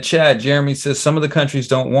in the chat, Jeremy says some of the countries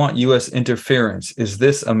don't want U.S. interference. Is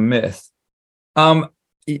this a myth? My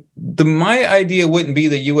idea wouldn't be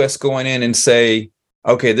the U.S. going in and say,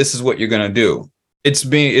 okay, this is what you're going to do.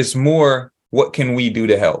 It's more, what can we do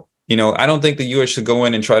to help? I don't think the U.S. should go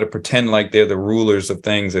in and try to pretend like they're the rulers of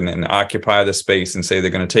things and occupy the space and say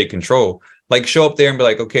they're going to take control. Like, show up there and be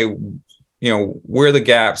like, okay, where are the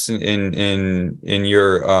gaps in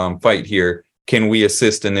your fight here? Can we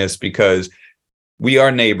assist in this? Because we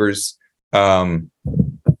are neighbors.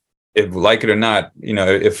 If like it or not,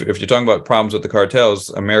 if you're talking about problems with the cartels,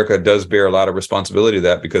 America does bear a lot of responsibility to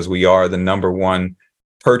that, because we are the number one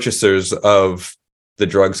purchasers of the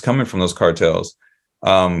drugs coming from those cartels.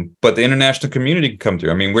 But the international community can come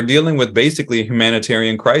through. I mean, we're dealing with basically a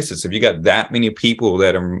humanitarian crisis. If you got that many people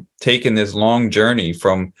that are taking this long journey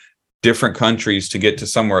from different countries to get to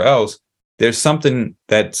somewhere else, there's something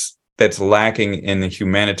that's lacking in the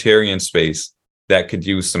humanitarian space that could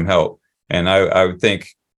use some help. And I would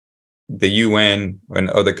think the UN and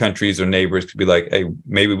other countries or neighbors could be like, hey,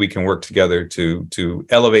 maybe we can work together to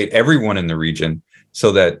elevate everyone in the region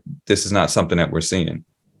so that this is not something that we're seeing.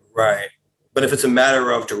 Right. But if it's a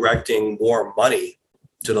matter of directing more money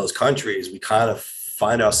to those countries, we kind of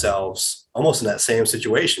find ourselves almost in that same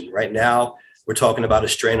situation. Right now, we're talking about a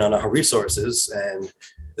strain on our resources and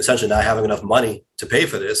essentially not having enough money to pay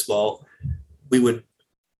for this. Well, we would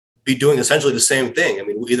be doing essentially the same thing. I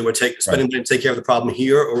mean, either we're spending money to take care of the problem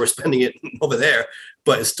here, or we're spending it over there,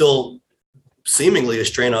 but it's still seemingly a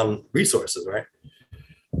strain on resources, right?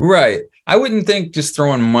 Right. I wouldn't think just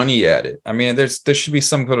throwing money at it. I mean, there should be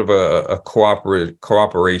some kind of a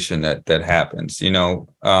cooperation that happens,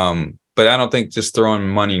 but I don't think just throwing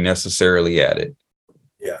money necessarily at it.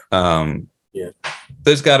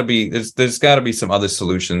 There's got to be some other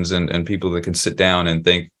solutions and people that can sit down and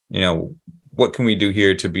think, what can we do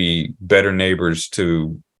here to be better neighbors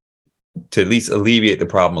to at least alleviate the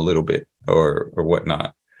problem a little bit or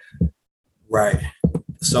whatnot. Right.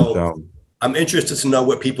 So I'm interested to know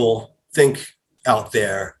what people think out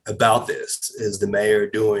there about this. Is the mayor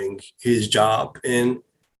doing his job in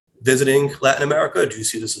visiting Latin America? Do you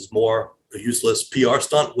see this as more a useless PR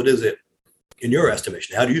stunt? What is it in your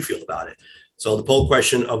estimation? How do you feel about it? So the poll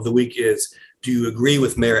question of the week is, do you agree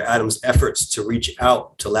with Mayor Adams' efforts to reach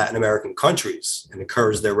out to Latin American countries and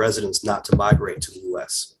encourage their residents not to migrate to the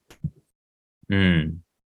U.S.?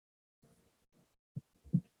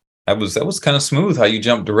 That was kind of smooth how you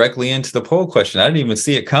jumped directly into the poll question. I didn't even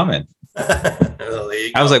see it coming.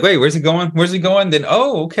 I was like, wait, where's he going? Where's he going? Then,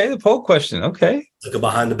 okay, the poll question. Okay. Like a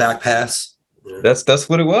behind the back pass. Yeah. That's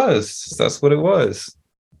what it was. That's what it was.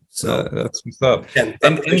 So that's what's up. And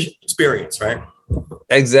experience, right?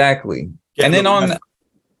 Exactly. Getting and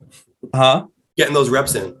then getting those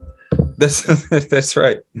reps in. That's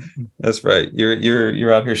right. That's right.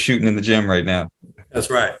 You're out here shooting in the gym right now. That's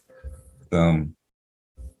right. So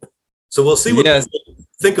we'll see what people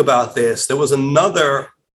think about this. There was another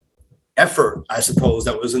effort, I suppose,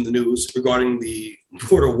 that was in the news regarding the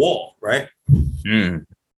border wall, right? Mm.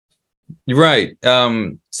 Right.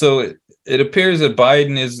 So it appears that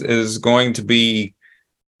Biden is going to be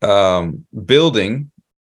building.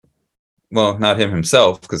 Well, not him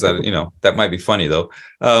himself, because that might be funny though.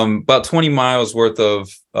 About 20 miles worth of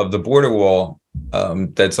the border wall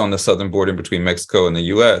that's on the southern border between Mexico and the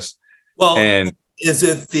U.S. Well, and is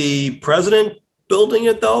it the president building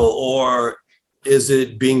it though, or is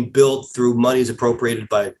it being built through monies appropriated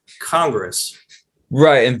by Congress?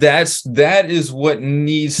 Right, and that is what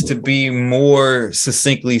needs to be more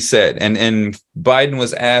succinctly said. And Biden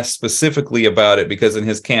was asked specifically about it because in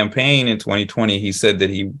his campaign in 2020, he said that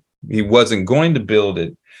he wasn't going to build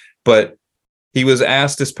it, but he was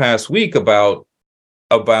asked this past week about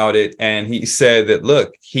it, and he said that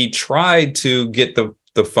look, he tried to get the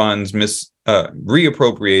funds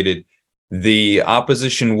reappropriated. The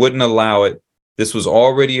opposition wouldn't allow it. This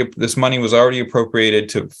money was already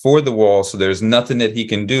appropriated for the wall, so there's nothing that he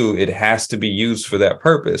can do. It has to be used for that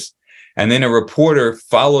purpose. And then a reporter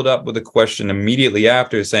followed up with a question immediately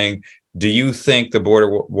after saying, do you think the border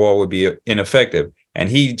wall would be ineffective? And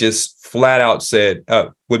he just flat out said,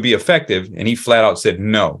 would be effective. And he flat out said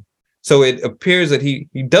no. So it appears that he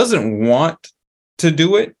doesn't want to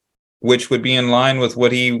do it, which would be in line with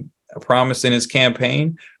what he promised in his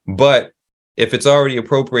campaign. But if it's already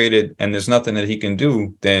appropriated and there's nothing that he can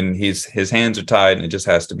do, then his hands are tied and it just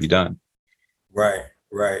has to be done. Right.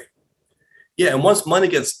 Yeah, and once money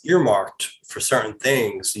gets earmarked for certain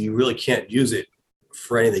things, you really can't use it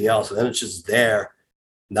for anything else. And then it's just there,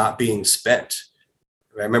 not being spent.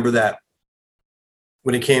 I remember that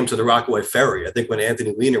when it came to the Rockaway Ferry, I think when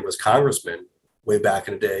Anthony Weiner was congressman way back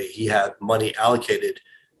in the day, he had money allocated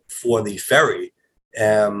for the ferry.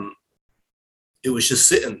 It was just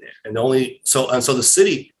sitting there, and so the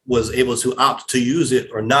city was able to opt to use it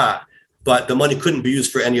or not, but the money couldn't be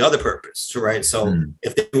used for any other purpose, right? So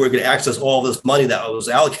if they were going to access all this money that was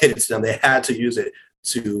allocated to them, they had to use it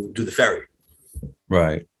to do the ferry.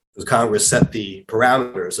 Right. Because Congress set the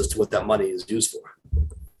parameters as to what that money is used for.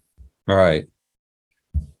 Right.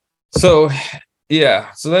 So,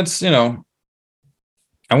 yeah. So that's, I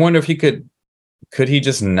wonder if he could he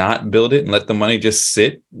just not build it and let the money just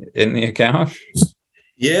sit in the account?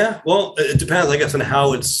 Yeah. Well, it depends, I guess, on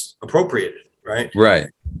how it's appropriated, right? Right.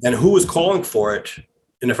 And who was calling for it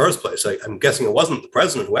in the first place? Like, I'm guessing it wasn't the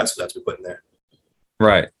president who asked for that to be put in there.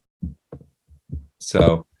 Right.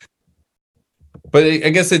 So, but I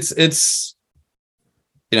guess it's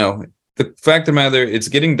the fact of the matter, it's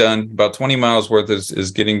getting done. About 20 miles worth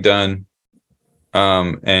is getting done.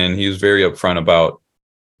 And he was very upfront about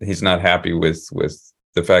he's not happy with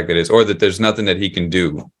the fact that there's nothing that he can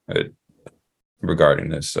do regarding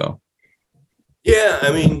this. So, yeah,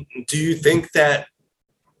 I mean, do you think that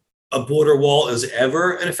a border wall is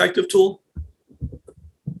ever an effective tool?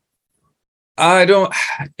 I don't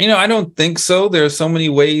think so. There are so many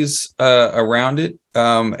ways around it.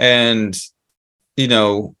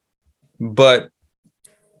 But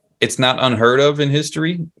it's not unheard of in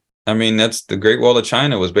history. I mean, that's the Great Wall of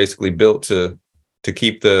China was basically built to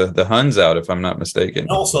keep the Huns out, if I'm not mistaken.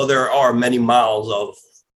 Also, there are many miles of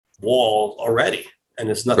wall already, and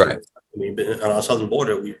it's nothing. Right. I mean, on our southern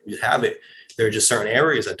border, we have it. There are just certain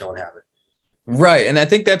areas that don't have it. Right, and I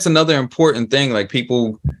think that's another important thing. Like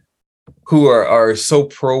people who are so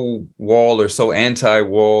pro wall or so anti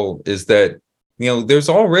wall is that there's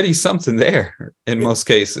already something there in most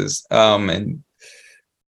cases, and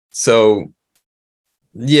so.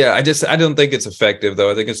 Yeah, I don't think it's effective,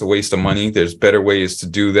 though. I think it's a waste of money. There's better ways to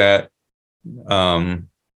do that.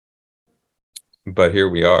 But here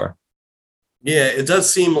we are. Yeah, it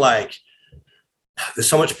does seem like there's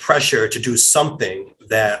so much pressure to do something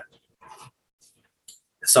that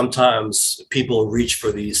sometimes people reach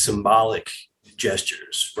for these symbolic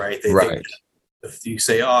gestures, right? They think if you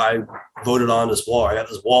say, I voted on this wall, I got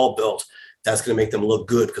this wall built, that's going to make them look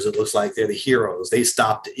good because it looks like they're the heroes. They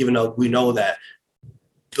stopped it, even though we know that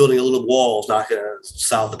building a little wall is not going to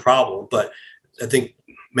solve the problem. But I think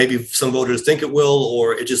maybe some voters think it will,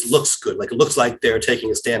 or it just looks good. Like it looks like they're taking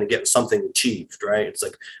a stand and getting something achieved, right? It's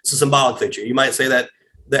like, it's a symbolic feature. You might say that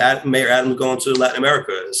Mayor Adams going to Latin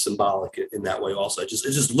America is symbolic in that way also. It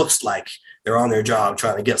just looks like they're on their job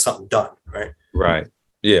trying to get something done, right? Right.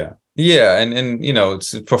 Yeah. Yeah. And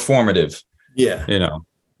it's performative. Yeah.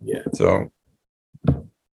 Yeah. So.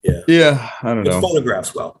 Yeah. Yeah. I don't know. It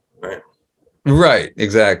photographs well, right? Right.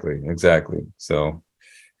 Exactly. So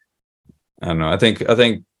I don't know. I think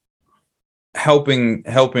helping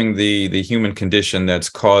the human condition that's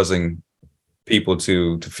causing people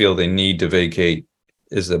to feel they need to vacate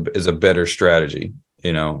is a better strategy.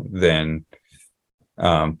 than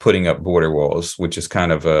putting up border walls, which is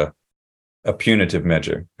kind of a punitive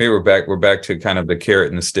measure. Hey, we're back to kind of the carrot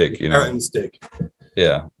and the stick, Carrot and stick.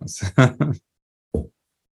 Yeah.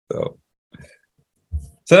 So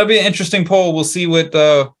that'll be an interesting poll. We'll see what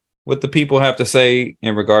the people have to say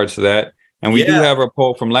in regards to that. And we do have our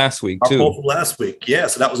poll from last week too. Our poll from last week. Yeah.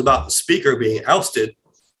 So that was about the speaker being ousted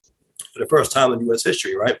for the first time in U.S.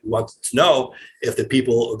 history, right? We wanted to know if the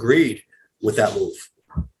people agreed with that move.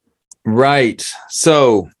 Right.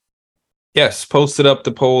 So yes, posted up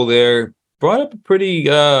the poll there, brought up a pretty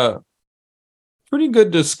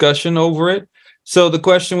good discussion over it. So the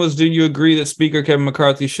question was, do you agree that Speaker Kevin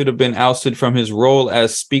McCarthy should have been ousted from his role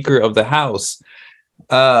as Speaker of the House?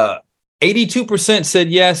 82% said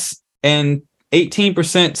yes, and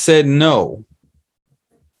 18% said no.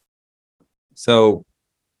 So,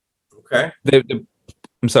 okay.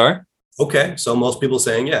 I'm sorry? Okay, so most people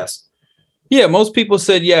saying yes. Yeah, most people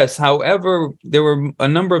said yes. However, there were a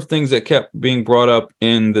number of things that kept being brought up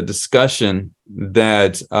in the discussion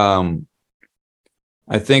that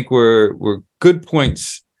I think were good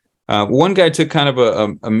points. One guy took kind of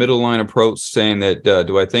a middle line approach, saying that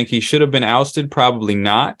do I think he should have been ousted? Probably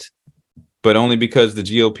not, but only because the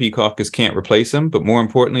GOP caucus can't replace him. But more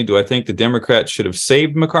importantly, do I think the Democrats should have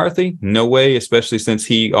saved McCarthy? No way, especially since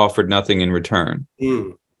he offered nothing in return.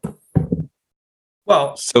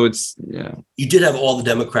 Well, so you did have all the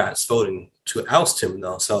Democrats voting to oust him,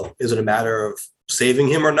 though. So is it a matter of saving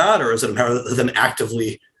him or not, or is it a matter of them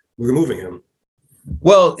actively removing him?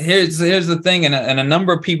 Well, here's the thing, and a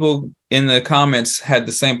number of people in the comments had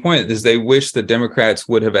the same point, is they wish the Democrats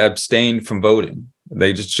would have abstained from voting.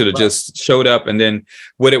 They just should have just showed up, and then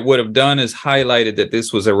what it would have done is highlighted that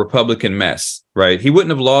this was a Republican mess, right? He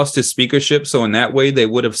wouldn't have lost his speakership, so in that way they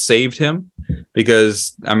would have saved him,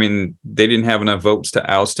 because I mean they didn't have enough votes to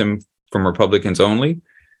oust him from Republicans only,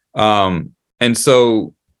 and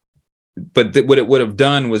so. But what it would have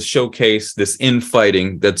done was showcase this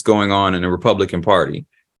infighting that's going on in the Republican Party.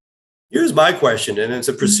 Here's my question, and it's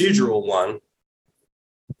a procedural one.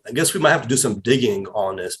 I guess we might have to do some digging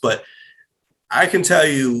on this, but I can tell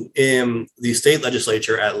you in the state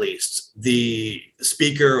legislature, at least, the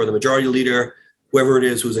speaker or the majority leader, whoever it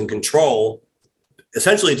is who's in control,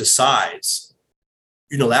 essentially decides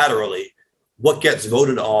unilaterally what gets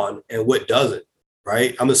voted on and what doesn't,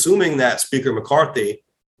 right? I'm assuming that Speaker McCarthy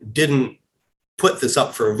didn't put this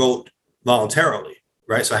up for a vote voluntarily,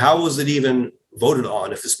 right? So how was it even voted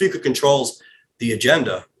on? If the speaker controls the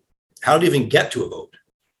agenda, how did it even get to a vote?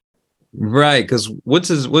 Right, because what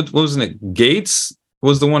wasn't it? Gates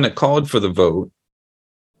was the one that called for the vote,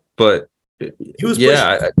 but he was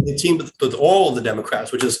the team with all of the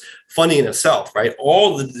Democrats, which is funny in itself, right?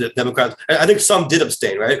 All the Democrats, I think some did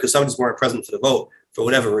abstain, right? Because some just weren't present for the vote for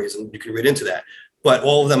whatever reason. You can read into that, but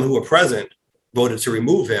all of them who were present voted to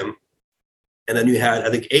remove him. And then you had, I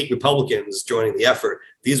think, 8 Republicans joining the effort.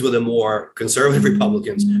 These were the more conservative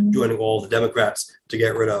Republicans joining all the Democrats to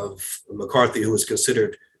get rid of McCarthy, who was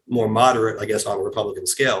considered more moderate, I guess, on a Republican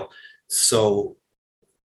scale. So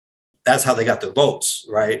that's how they got the votes,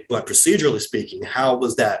 right? But procedurally speaking, how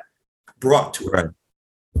was that brought to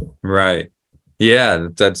it? Right. Yeah,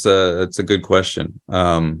 that's a good question.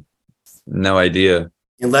 No idea.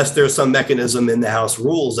 Unless there's some mechanism in the House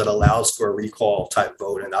rules that allows for a recall type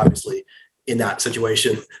vote. And obviously in that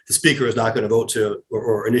situation, the speaker is not going to vote to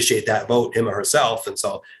or initiate that vote, him or herself. And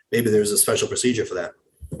so maybe there's a special procedure for that.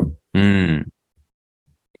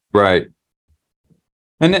 Right.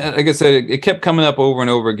 And like I said, it kept coming up over and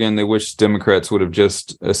over again. They wish Democrats would have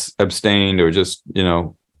just abstained or just,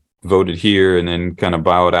 voted here and then kind of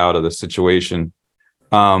bowed out of the situation.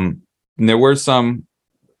 And there were some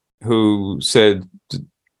who said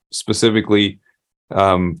specifically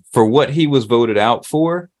for what he was voted out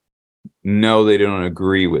for, no, they don't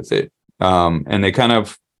agree with it. And they kind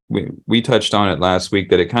of, we touched on it last week,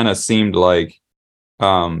 that it kind of seemed like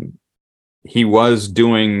he was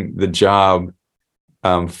doing the job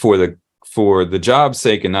for the job's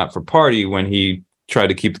sake and not for party, when he tried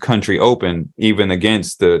to keep the country open, even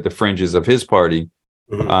against the fringes of his party,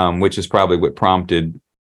 which is probably what prompted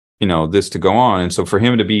this to go on. And so for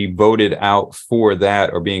him to be voted out for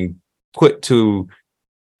that, or being put to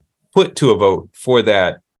a vote for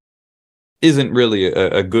that, isn't really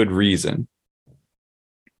a good reason.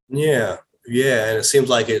 Yeah. And it seems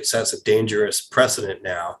like it sets a dangerous precedent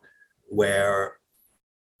now, where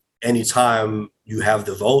anytime you have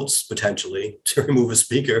the votes potentially to remove a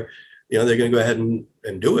speaker, they're going to go ahead and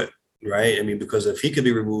do it, right? I mean, because if he could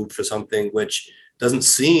be removed for something which doesn't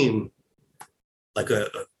seem like a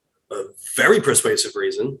very persuasive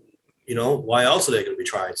reason, why else are they going to be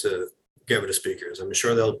trying to get rid of speakers. I'm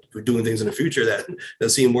sure they'll be doing things in the future that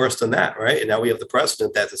seem worse than that, right? And now we have the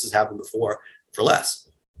precedent that this has happened before for less.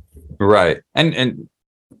 Right. And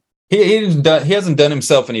he hasn't done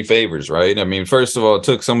himself any favors, right? I mean, first of all, it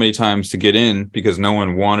took so many times to get in because no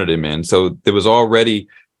one wanted him in. So there was already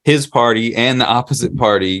his party and the opposite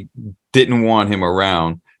party didn't want him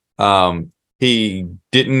around. He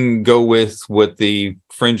didn't go with what the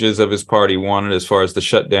fringes of his party wanted as far as the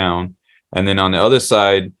shutdown. And then on the other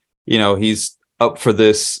side, he's up for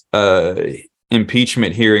this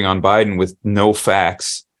impeachment hearing on Biden with no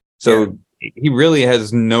facts. So he really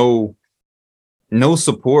has no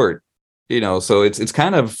support, so it's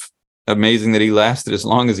kind of amazing that he lasted as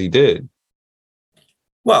long as he did.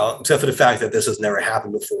 Well, except for the fact that this has never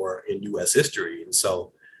happened before in U.S. history. And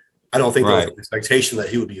so I don't think there was an expectation that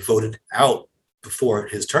he would be voted out before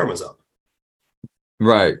his term was up.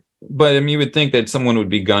 Right. But I mean, you would think that someone would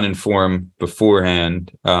be gunning for him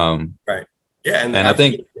beforehand. Right. Yeah. And I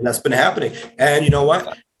think that's been happening. And you know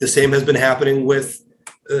what? The same has been happening with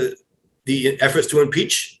the efforts to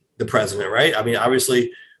impeach the president, right? I mean,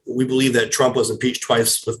 obviously, we believe that Trump was impeached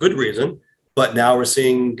twice with good reason, but now we're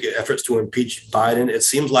seeing efforts to impeach Biden. It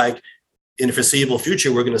seems like in the foreseeable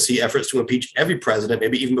future, we're going to see efforts to impeach every president,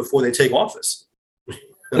 maybe even before they take office.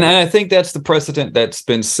 And I think that's the precedent that's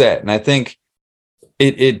been set. And I think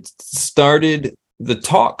it started, the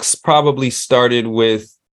talks probably started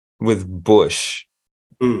with Bush.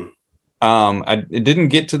 It didn't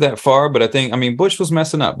get to that far, but I mean, Bush was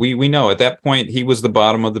messing up. We know at that point he was the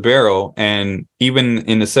bottom of the barrel. And even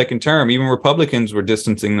in the second term, even Republicans were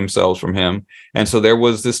distancing themselves from him. And so there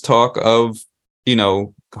was this talk of,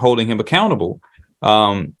 holding him accountable.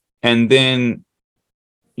 And then,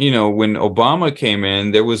 when Obama came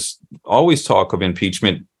in, there was always talk of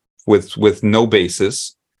impeachment with no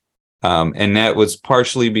basis. And that was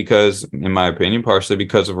partially because, in my opinion, partially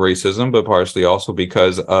because of racism, but partially also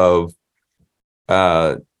because of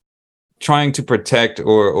trying to protect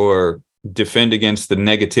or defend against the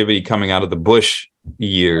negativity coming out of the Bush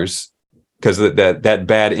years, because of that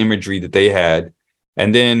bad imagery that they had.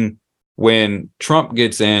 And then when Trump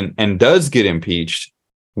gets in and does get impeached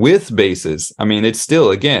with basis, I mean, it's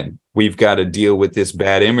still, again, we've got to deal with this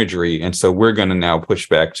bad imagery. And so we're going to now push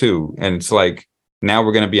back too. And it's like, now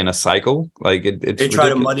we're going to be in a cycle. Like it's they try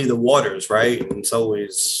to muddy the waters, right? And it's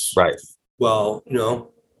always right. Well,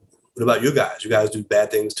 what about you guys? You guys do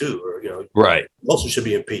bad things too, or right. Also should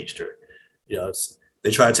be impeached, or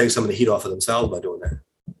they try to take some of the heat off of themselves by doing that.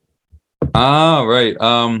 Right.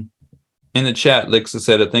 In the chat, Lixa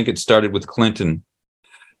said, I think it started with Clinton.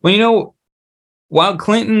 Well, while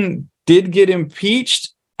Clinton did get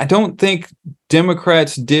impeached, I don't think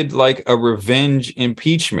Democrats did like a revenge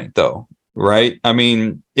impeachment, though. Right. I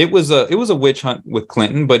mean, it was a witch hunt with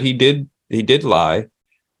Clinton, but he did lie.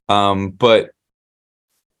 But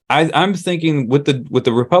I'm thinking what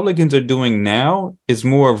the Republicans are doing now is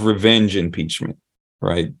more of revenge impeachment,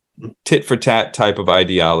 right? Tit for tat type of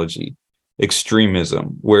ideology,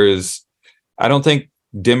 extremism. Whereas I don't think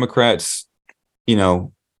Democrats,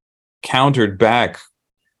 countered back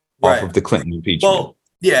off of the Clinton impeachment. Well,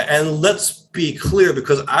 yeah, and let's be clear,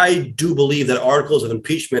 because I do believe that articles of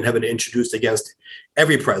impeachment have been introduced against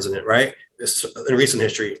every president, right? In recent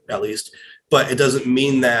history, at least. But it doesn't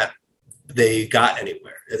mean that they got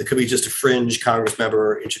anywhere. It could be just a fringe Congress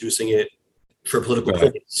member introducing it for political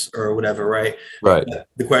points or whatever, right? Right. But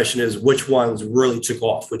the question is, which ones really took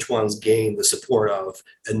off? Which ones gained the support of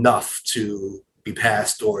enough to be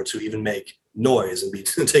passed or to even make noise and be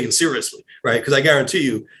taken seriously, right? Because I guarantee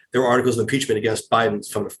you there were articles of impeachment against Biden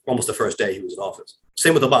from almost the first day he was in office.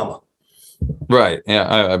 Same with Obama. Right.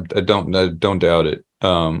 Yeah, I don't doubt it.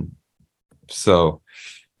 So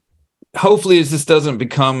hopefully this doesn't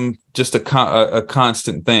become just a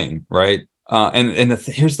constant thing, right? And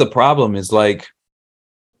here's the problem is, like,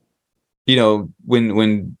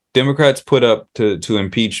 when Democrats put up to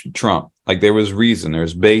impeach Trump, like, there was reason,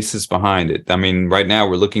 there's basis behind it. I mean, right now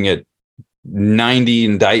we're looking at 90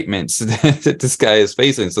 indictments that this guy is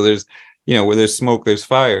facing. So there's, where there's smoke, there's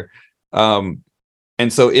fire. And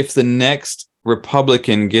so if the next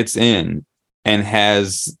Republican gets in and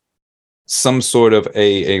has some sort of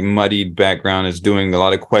a muddied background, is doing a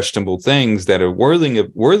lot of questionable things that are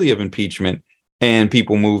worthy of impeachment, and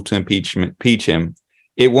people move to impeach him,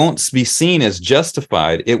 it won't be seen as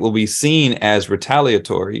justified. It will be seen as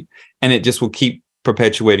retaliatory, and it just will keep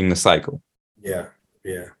perpetuating the cycle. Yeah.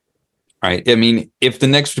 Yeah. Right. I mean, if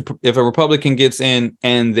a Republican gets in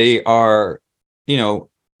and they are,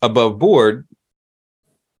 above board,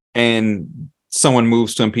 and someone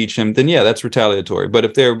moves to impeach him, then yeah, that's retaliatory. But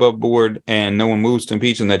if they're above board and no one moves to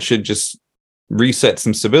impeach them, that should just reset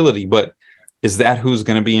some stability. But is that who's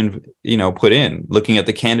going to be put in? Looking at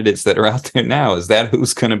the candidates that are out there now, is that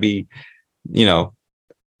who's going to be,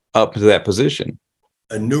 up to that position?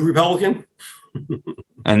 A new Republican?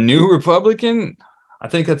 A new Republican? I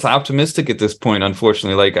think that's optimistic at this point,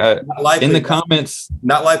 unfortunately. Like in the comments,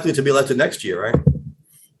 not likely to be elected next year, right?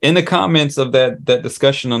 In the comments of that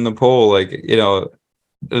discussion on the poll, like, I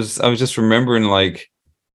was just remembering, like,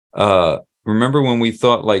 remember when we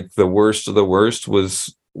thought like the worst of the worst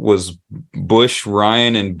was Bush,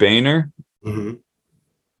 Ryan, and Boehner? Mm-hmm.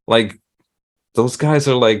 Like, those guys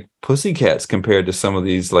are like pussycats compared to some of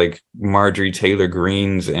these like Marjorie Taylor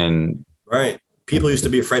Greens and right. People used to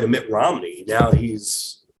be afraid of Mitt Romney. Now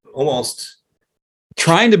he's almost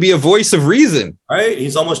trying to be a voice of reason. Right.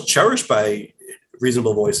 He's almost cherished by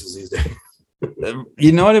reasonable voices these days.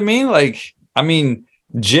 You know what I mean? Like,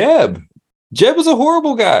 Jeb was a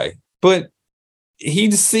horrible guy, but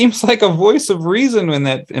he seems like a voice of reason in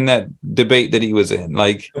that debate that he was in.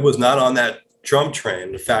 Like, it was not on that Trump train.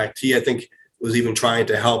 In fact, he, I think, was even trying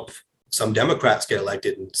to help some Democrats get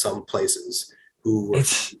elected in some places who were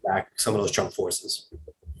back some of those Trump forces.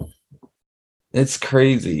 It's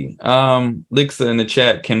crazy. Lixa in the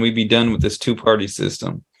chat, can we be done with this two-party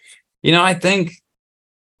system? I think,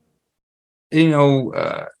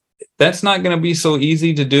 that's not going to be so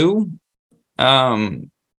easy to do.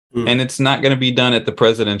 And it's not going to be done at the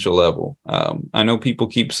presidential level. I know people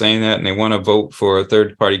keep saying that and they want to vote for a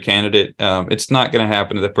third party candidate. It's not going to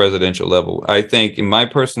happen at the presidential level. I think, in my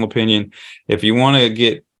personal opinion, if you want to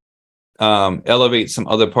get elevate some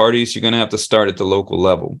other parties, you're going to have to start at the local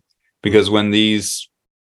level, because when these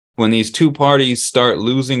two parties start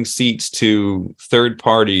losing seats to third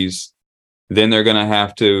parties, then they're going to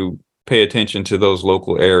have to pay attention to those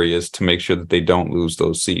local areas to make sure that they don't lose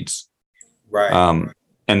those seats. Right.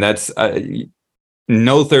 And that's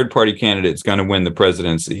no third party candidate is going to win the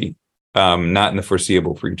presidency, not in the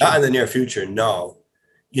foreseeable future. Not in the near future, no.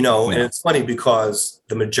 And it's funny because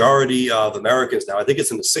the majority of Americans now, I think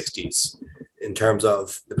it's in the 60s in terms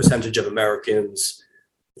of the percentage of Americans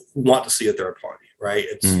who want to see a third party, right?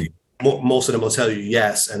 It's most of them will tell you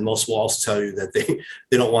yes, and most will also tell you that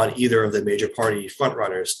they don't want either of the major party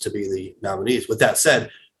frontrunners to be the nominees. With that said,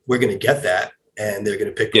 we're going to get that, and they're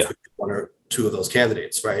going to pick one or two of those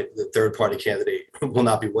candidates, right? The third party candidate will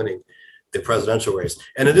not be winning the presidential race.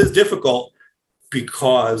 And it is difficult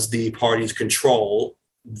because the parties control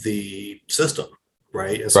the system,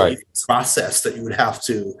 right? And so the process that you would have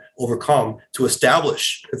to overcome to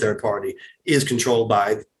establish a third party is controlled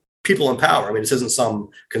by people in power. This isn't some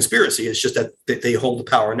conspiracy. It's just that they hold the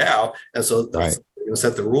power now. And so they're going to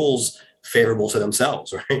set the rules favorable to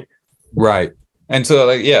themselves, right? Right. And so,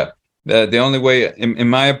 the only way, in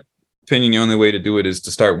my opinion, the only way to do it is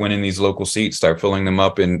to start winning these local seats, start filling them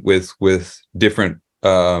up with different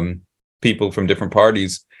people from different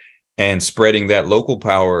parties, and spreading that local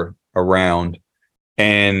power around.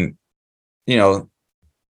 And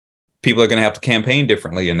people are going to have to campaign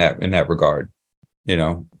differently in that regard.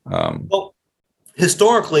 Well,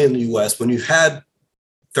 historically in the U.S., when you've had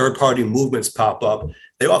third party movements pop up,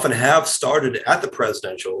 they often have started at the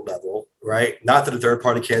presidential level, right? Not that a third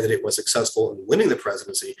party candidate was successful in winning the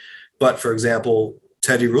presidency, but for example,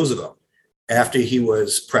 Teddy Roosevelt, after he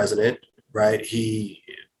was president, right, he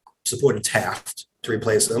supported Taft to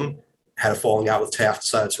replace him, had a falling out with Taft,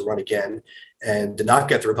 decided to run again, and did not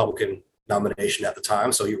get the Republican nomination at the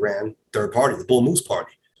time. So he ran third party, the Bull Moose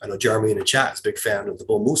Party. I know Jeremy in the chat is a big fan of the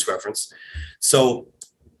Bull Moose reference. So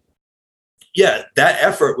that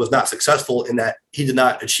effort was not successful in that he did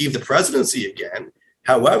not achieve the presidency again.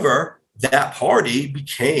 However, that party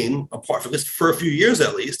became a part, for a few years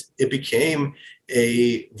at least, it became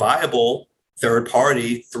a viable third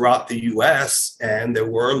party throughout the US, and there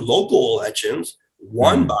were local elections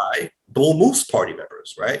won by Bull Moose Party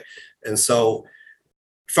members, right? And so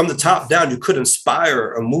from the top down, you could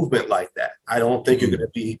inspire a movement like that. I don't think you're going to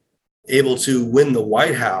be able to win the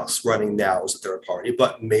White House running now as a third party,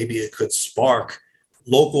 but maybe it could spark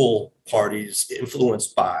local parties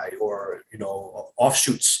influenced by, or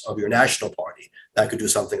offshoots of your national party that could do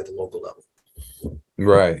something at the local level.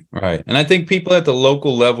 Right. And I think people at the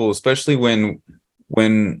local level, especially when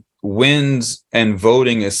wins and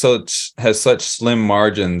voting has such slim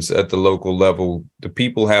margins at the local level, the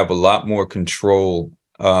people have a lot more control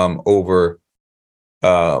over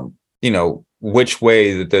which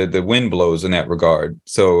way that the wind blows in that regard.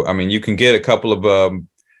 So you can get a couple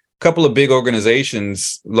of big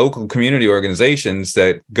organizations, local community organizations,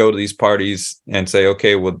 that go to these parties and say,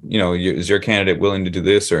 okay, well, is your candidate willing to do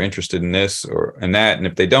this or interested in this or in that? And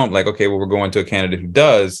if they don't, like, okay, well, we're going to a candidate who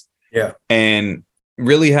does. Yeah. And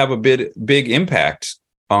really have a big impact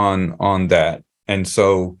on that. And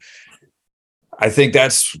so I think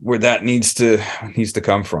that's where that needs to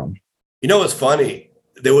come from. You know, it's funny.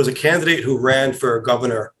 There was a candidate who ran for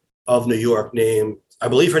governor of New York named, I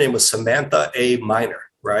believe her name was Samantha A. Minor,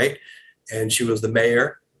 right? And she was the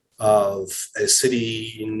mayor of a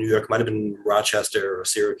city in New York, might have been Rochester or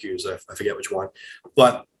Syracuse, I forget which one.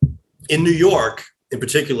 But in New York, in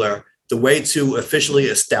particular, the way to officially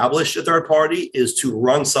establish a third party is to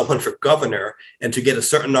run someone for governor and to get a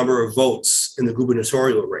certain number of votes in the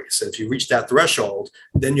gubernatorial race. And if you reach that threshold,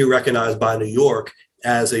 then you're recognized by New York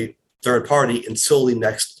as a third party until the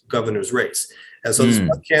next governor's race. And so this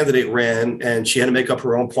one candidate ran, and she had to make up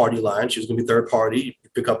her own party line. She was going to be third party. You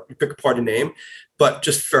pick a party name, but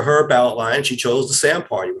just for her ballot line, she chose the SAM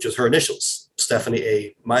party, which is her initials, Stephanie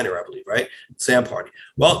A. Minor, I believe, right? SAM party.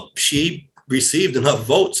 Well, she received enough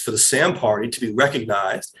votes for the SAM party to be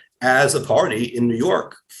recognized as a party in New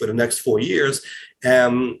York for the next 4 years.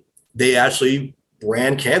 And they actually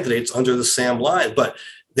ran candidates under the SAM line, but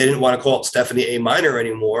they didn't want to call it Stephanie A. Minor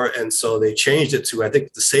anymore. And so they changed it to, I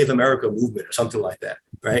think, the Save America movement or something like that,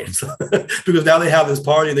 right? So, because now they have this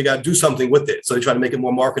party and they got to do something with it. So they try to make it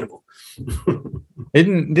more marketable.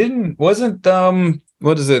 Wasn't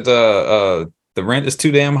what is it? The rent is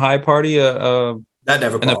too damn high party. That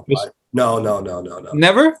never qualified. No.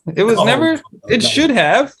 Never? It was never? It should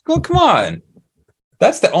have. Well, come on.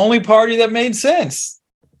 That's the only party that made sense.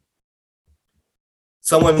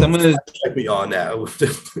 Someone check me on that.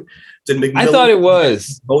 I thought it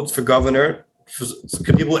was. Votes for governor.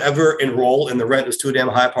 Could people ever enroll in the rent is too damn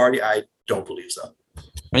high party? I don't believe so.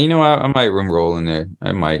 You know, I might enroll in there.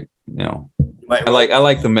 I might, I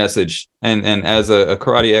like the message. And as a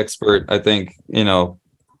karate expert, I think,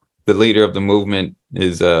 the leader of the movement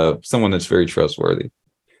is someone that's very trustworthy.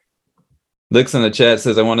 Licks in the chat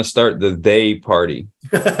says, I want to start the they party.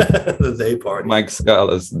 The they party. Mike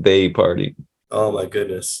Scala's they party. Oh my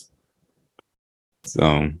goodness.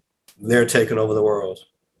 So they're taking over the world.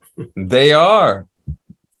 They are.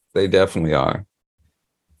 They definitely are.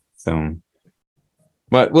 So,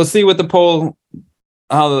 but we'll see what the poll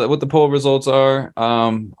results are.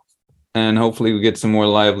 And hopefully we get some more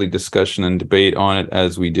lively discussion and debate on it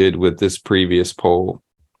as we did with this previous poll.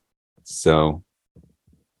 So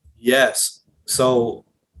yes. So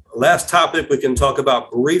last topic we can talk about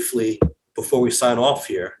briefly before we sign off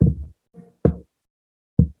here.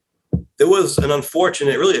 There was an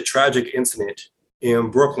unfortunate, really a tragic incident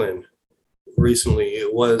in Brooklyn recently.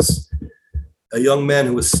 It was a young man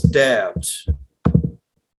who was stabbed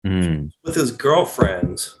with his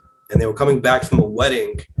girlfriend, and they were coming back from a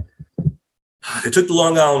wedding. They took the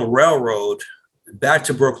Long Island Railroad back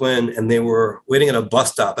to Brooklyn, and they were waiting at a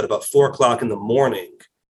bus stop at about 4:00 in the morning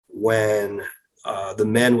when the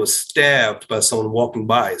man was stabbed by someone walking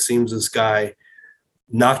by. It seems this guy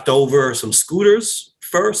knocked over some scooters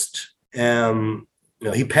first.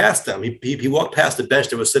 He passed them. He walked past the bench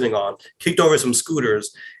they were sitting on, kicked over some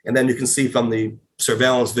scooters, and then you can see from the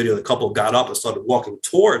surveillance video the couple got up and started walking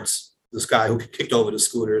towards this guy who kicked over the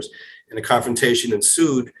scooters, and a confrontation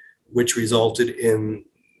ensued, which resulted in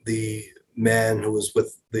the man who was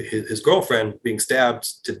with his girlfriend being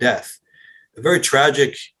stabbed to death. A very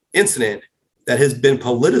tragic incident that has been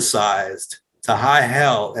politicized to high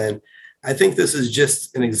hell, and I think this is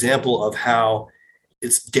just an example of how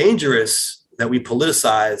it's dangerous that we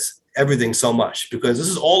politicize everything so much, because this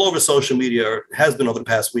is all over social media, or has been over the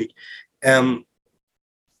past week. And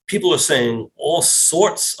people are saying all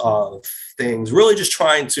sorts of things, really just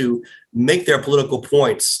trying to make their political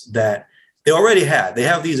points that they already had. They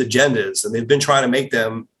have these agendas and they've been trying to make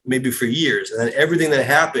them maybe for years. And then everything that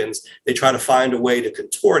happens, they try to find a way to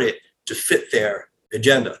contort it to fit their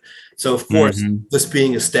agenda. So of course, this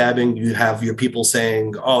being a stabbing, you have your people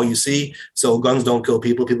saying, oh, you see, so guns don't kill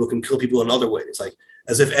people. People can kill people in other ways. It's like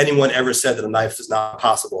as if anyone ever said that a knife is not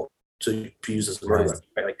possible to use as a murder weapon.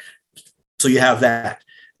 Right? Like, so you have that.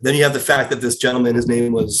 Then you have the fact that this gentleman, his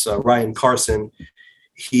name was Ryan Carson.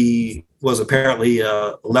 He was apparently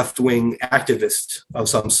a left-wing activist of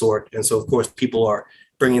some sort. And so, of course, people are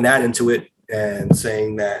bringing that into it and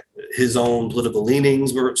saying that his own political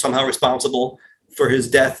leanings were somehow responsible for his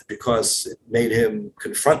death because it made him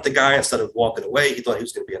confront the guy instead of walking away. He thought he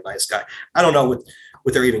was going to be a nice guy. I don't know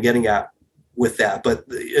what they're even getting at with that, but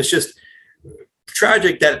it's just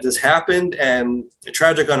tragic that this happened, and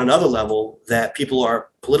tragic on another level that people are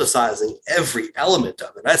politicizing every element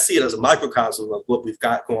of it. I see it as a microcosm of what we've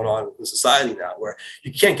got going on in society now, where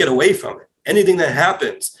you can't get away from it. Anything that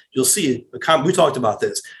happens, you'll see. We talked about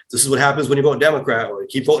this. This is what happens when you vote Democrat or you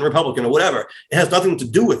keep voting Republican or whatever. It has nothing to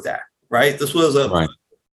do with that. Right. This was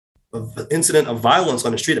incident of violence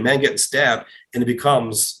on the street, a man getting stabbed, and it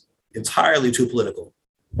becomes entirely too political.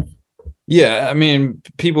 Yeah, I mean,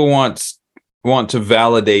 people want to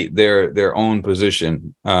validate their own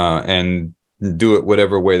position and do it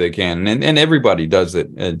whatever way they can, and everybody does it.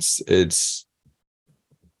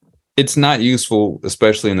 It's not useful,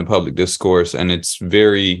 especially in the public discourse, and it's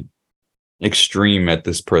very extreme at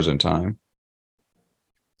this present time.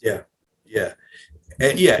 Yeah,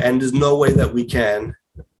 and there's no way that we can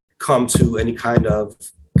come to any kind of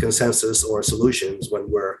consensus or solutions when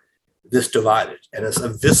we're this divided, and it's a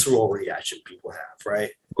visceral reaction people have,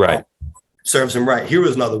 right? Right. Serves him right. Here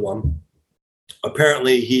was another one.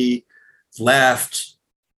 Apparently, he laughed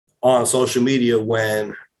on social media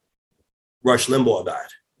when Rush Limbaugh died.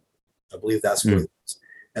 I believe that's what it is.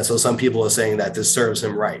 And so some people are saying that this serves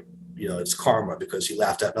him right. You know, it's karma because he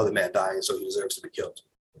laughed at another man dying, so he deserves to be killed.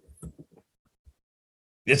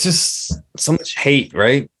 It's just so much hate,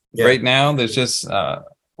 right? Yeah. Right now, there's just,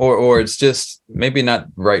 or it's just, maybe not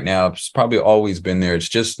right now. It's probably always been there. It's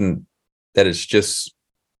just that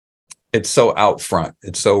it's so out front.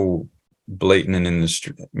 It's so blatant and in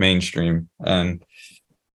the mainstream. And,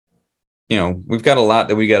 you know, we've got a lot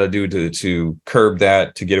that we got to do to curb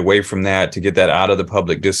that, to get away from that, to get that out of the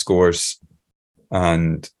public discourse.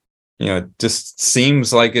 And, you know, it just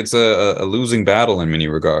seems like it's a losing battle in many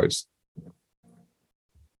regards.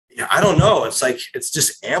 Yeah, I don't know. It's like it's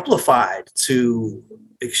just amplified to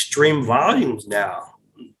extreme volumes now,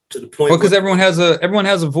 to the point. Well, because everyone has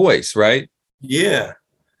a voice, right? Yeah.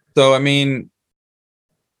 So I mean,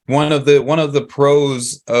 one of the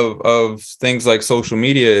pros of things like social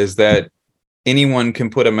media is that anyone can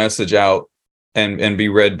put a message out and be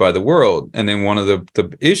read by the world. And then one of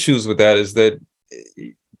the issues with that is that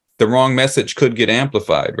the wrong message could get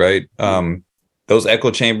amplified, right? Those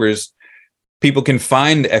echo chambers. People can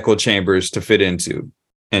find echo chambers to fit into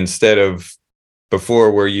instead of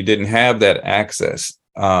before where you didn't have that access.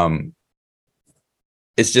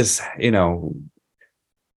 It's just, you know,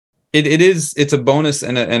 it's a bonus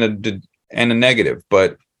and a negative,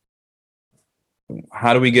 but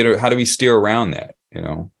how do we steer around that, you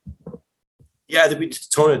know? Yeah, that we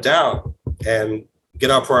tone it down and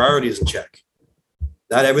get our priorities in check.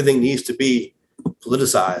 Not everything needs to be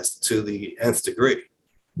politicized to the nth degree.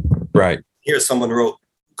 Right. Here, someone wrote,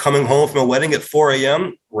 coming home from a wedding at 4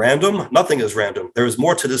 a.m., random? Nothing is random. There is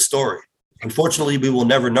more to this story. Unfortunately, we will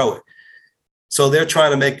never know it. So they're trying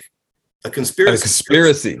to make a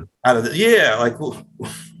conspiracy out of it. Yeah, like,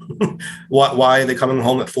 why are they coming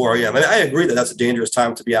home at 4 a.m.? I agree that that's a dangerous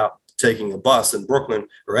time to be out taking a bus in Brooklyn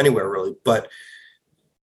or anywhere, really. But,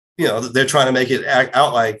 you know, they're trying to make it act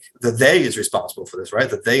out like the they is responsible for this, right?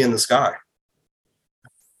 The they in the sky.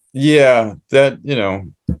 Yeah, that, you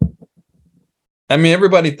know, I mean,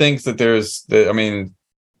 everybody thinks that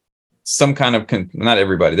some kind of, not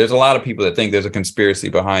everybody, there's a lot of people that think there's a conspiracy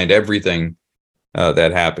behind everything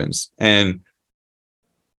that happens. And,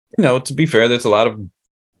 you know, to be fair, there's a lot of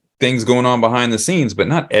things going on behind the scenes, but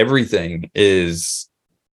not everything is,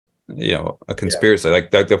 you know, a conspiracy. Yeah.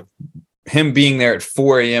 Like him being there at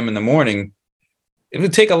 4 a.m. in the morning, it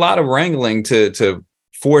would take a lot of wrangling to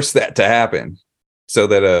force that to happen so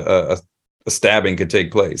that a stabbing could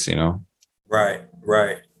take place, you know? Right.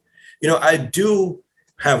 You know, I do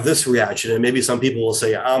have this reaction, and maybe some people will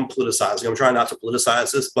say I'm politicizing. I'm trying not to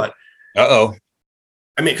politicize this, but I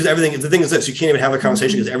mean, because the thing is this, you can't even have a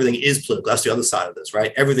conversation because everything is political. That's the other side of this,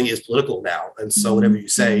 right? Everything is political now. And so whatever you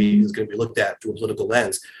say is going to be looked at through a political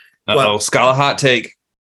lens. Scholar hot take.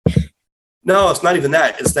 No, it's not even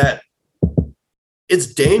that. It's that it's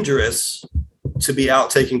dangerous to be out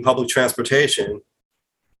taking public transportation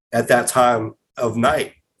at that time of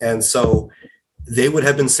night. And so they would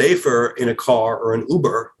have been safer in a car or an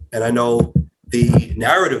Uber. And I know the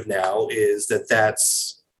narrative now is that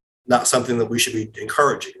that's not something that we should be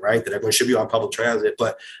encouraging, right? That everyone should be on public transit.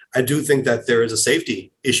 But I do think that there is a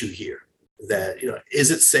safety issue here. That, you know, is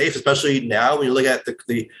it safe, especially now when you look at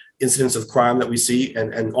the incidents of crime that we see,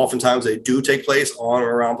 and oftentimes they do take place on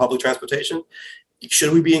or around public transportation?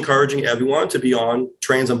 Should we be encouraging everyone to be on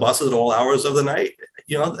trains and buses at all hours of the night?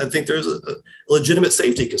 You know, I think there's a legitimate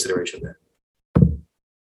safety consideration there.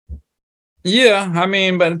 Yeah, I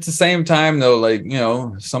mean, but at the same time, though, like, you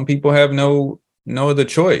know, some people have no other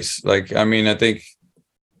choice. Like, I mean, I think,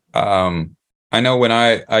 I know when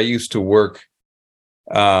I used to work,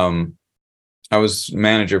 I was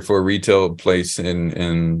manager for a retail place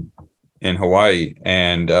in Hawaii,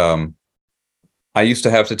 and I used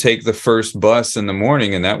to have to take the first bus in the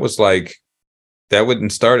morning, and that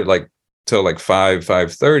wouldn't start at till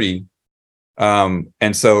 5:30,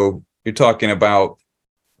 and so you're talking about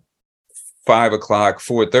 5 o'clock,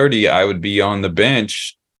 4:30, I would be on the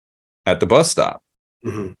bench at the bus stop.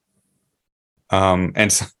 Mm-hmm.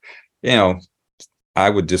 And so, you know, I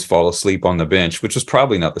would just fall asleep on the bench, which was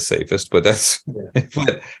probably not the safest, but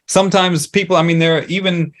but sometimes people, I mean, there are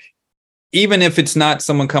even if it's not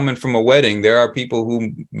someone coming from a wedding, there are people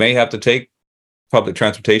who may have to take public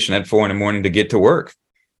transportation at 4 a.m. to get to work.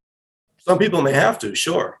 Some people may have to,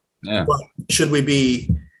 sure. Yeah. But should we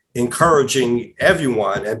be encouraging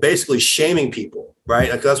everyone and basically shaming people, right?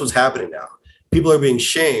 Like that's what's happening now. People are being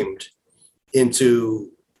shamed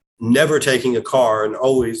into never taking a car and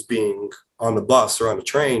always being on the bus or on the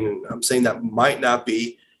train. And I'm saying that might not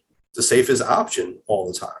be the safest option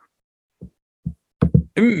all the time.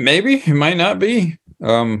 Maybe it might not be,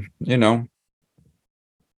 you know,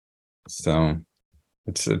 so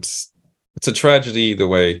it's a tragedy either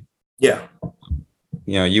way. Yeah.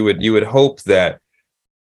 You know, you would hope that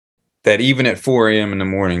even at 4 a.m. in the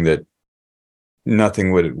morning that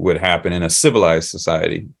nothing would happen in a civilized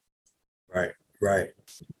society. Right.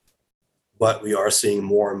 But we are seeing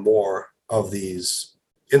more and more of these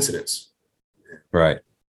incidents. Right.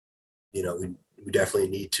 You know, we definitely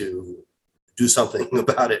need to do something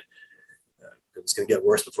about it. It's going to get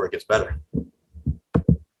worse before it gets better.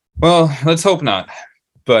 Well, let's hope not.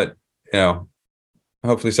 But, you know,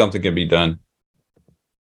 hopefully something can be done.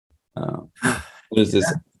 What is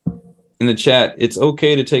this? In the chat, it's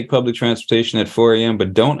okay to take public transportation at 4 a.m.,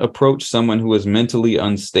 but don't approach someone who is mentally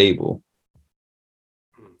unstable.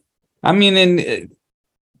 I mean,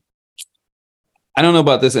 I don't know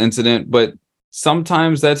about this incident, but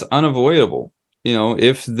sometimes that's unavoidable. You know,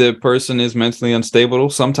 if the person is mentally unstable,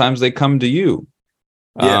 sometimes they come to you.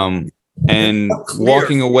 Yeah. And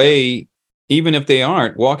walking away, even if they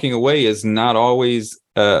aren't, walking away is not always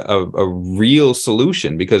a real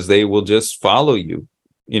solution because they will just follow you.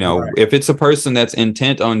 You know, Right. If it's a person that's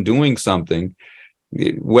intent on doing something,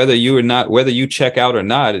 whether you check out or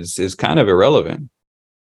not is kind of irrelevant.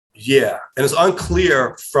 Yeah. And it's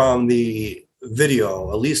unclear from the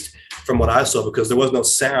video, at least from what I saw, because there was no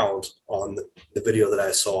sound on the video that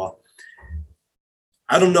I saw.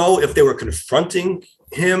 I don't know if they were confronting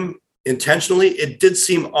him intentionally. It did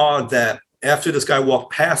seem odd that after this guy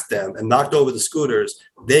walked past them and knocked over the scooters,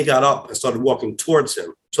 they got up and started walking towards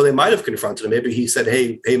him. So they might have confronted him. Maybe he said,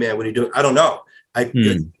 hey man, what are you doing? I don't know. I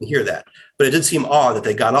didn't hear that. But it did seem odd that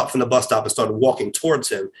they got up from the bus stop and started walking towards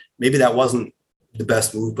him. Maybe that wasn't the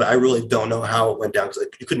best move, but I really don't know how it went down because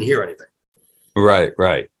you couldn't hear anything. Right.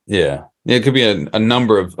 Yeah. It could be a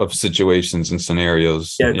number of situations and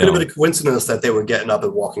scenarios. Yeah, it could have been a coincidence that they were getting up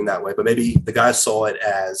and walking that way, but maybe the guy saw it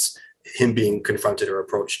as him being confronted or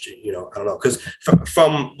approached. You know, I don't know. Because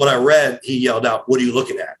from what I read, he yelled out, "What are you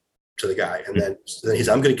looking at?" to the guy. And then he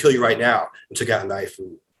said, "I'm going to kill you right now," and took out a knife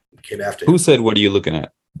and came after him. Who said, "What are you looking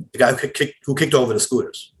at"? The guy who kicked over the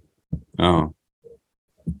scooters. Oh.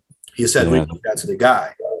 He said, "What are you looking at?" to the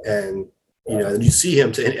guy. And you know, and you see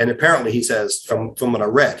him, and apparently he says, from what I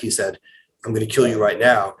read, he said, "I'm going to kill you right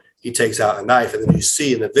now." He takes out a knife, and then you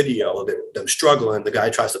see in the video of them struggling, the guy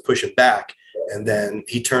tries to push him back, and then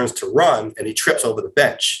he turns to run, and he trips over the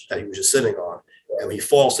bench that he was just sitting on, and he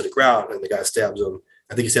falls to the ground, and the guy stabs him.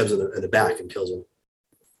 I think he stabs him in the back and kills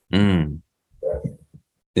him.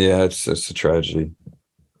 Yeah, it's a tragedy.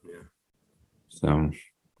 Yeah. So,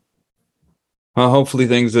 well, hopefully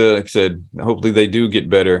things, like I said, hopefully they do get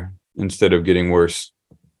better instead of getting worse.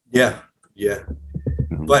 Yeah.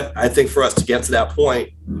 But I think for us to get to that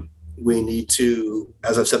point, we need to,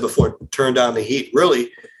 as I've said before, turn down the heat,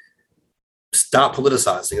 really stop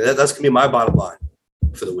politicizing. That's going to be my bottom line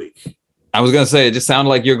for the week. I was going to say, it just sounded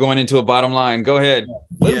like you're going into a bottom line. Go ahead.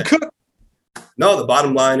 Let him cook. No, the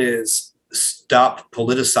bottom line is stop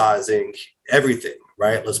politicizing everything,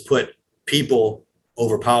 right? Let's put people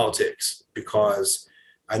over politics, because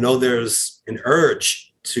I know there's an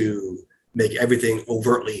urge to make everything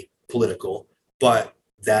overtly political, but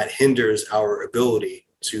that hinders our ability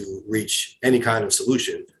to reach any kind of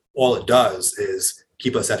solution. All it does is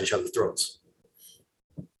keep us at each other's throats.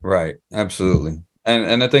 Right. Absolutely.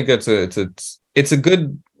 And I think it's a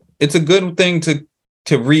good thing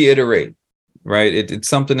to reiterate, right? It's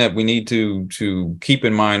something that we need to keep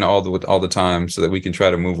in mind all the time so that we can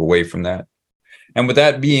try to move away from that. And with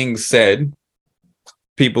that being said,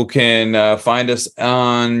 people can find us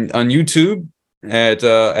on YouTube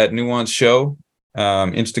at Nuance Show,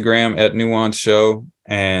 Instagram at Nuance Show,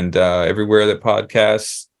 and everywhere that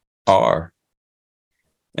podcasts are,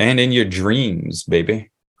 and in your dreams,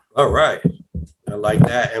 baby. All right. I like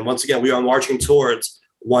that. And once again, we are marching towards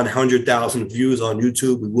 100,000 views on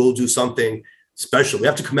YouTube. We will do something special. We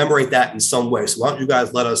have to commemorate that in some way. So why don't you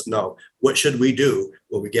guys let us know, what should we do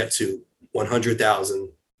when we get to 100,000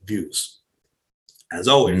 views. As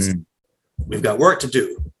always, we've got work to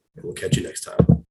do, and we'll catch you next time.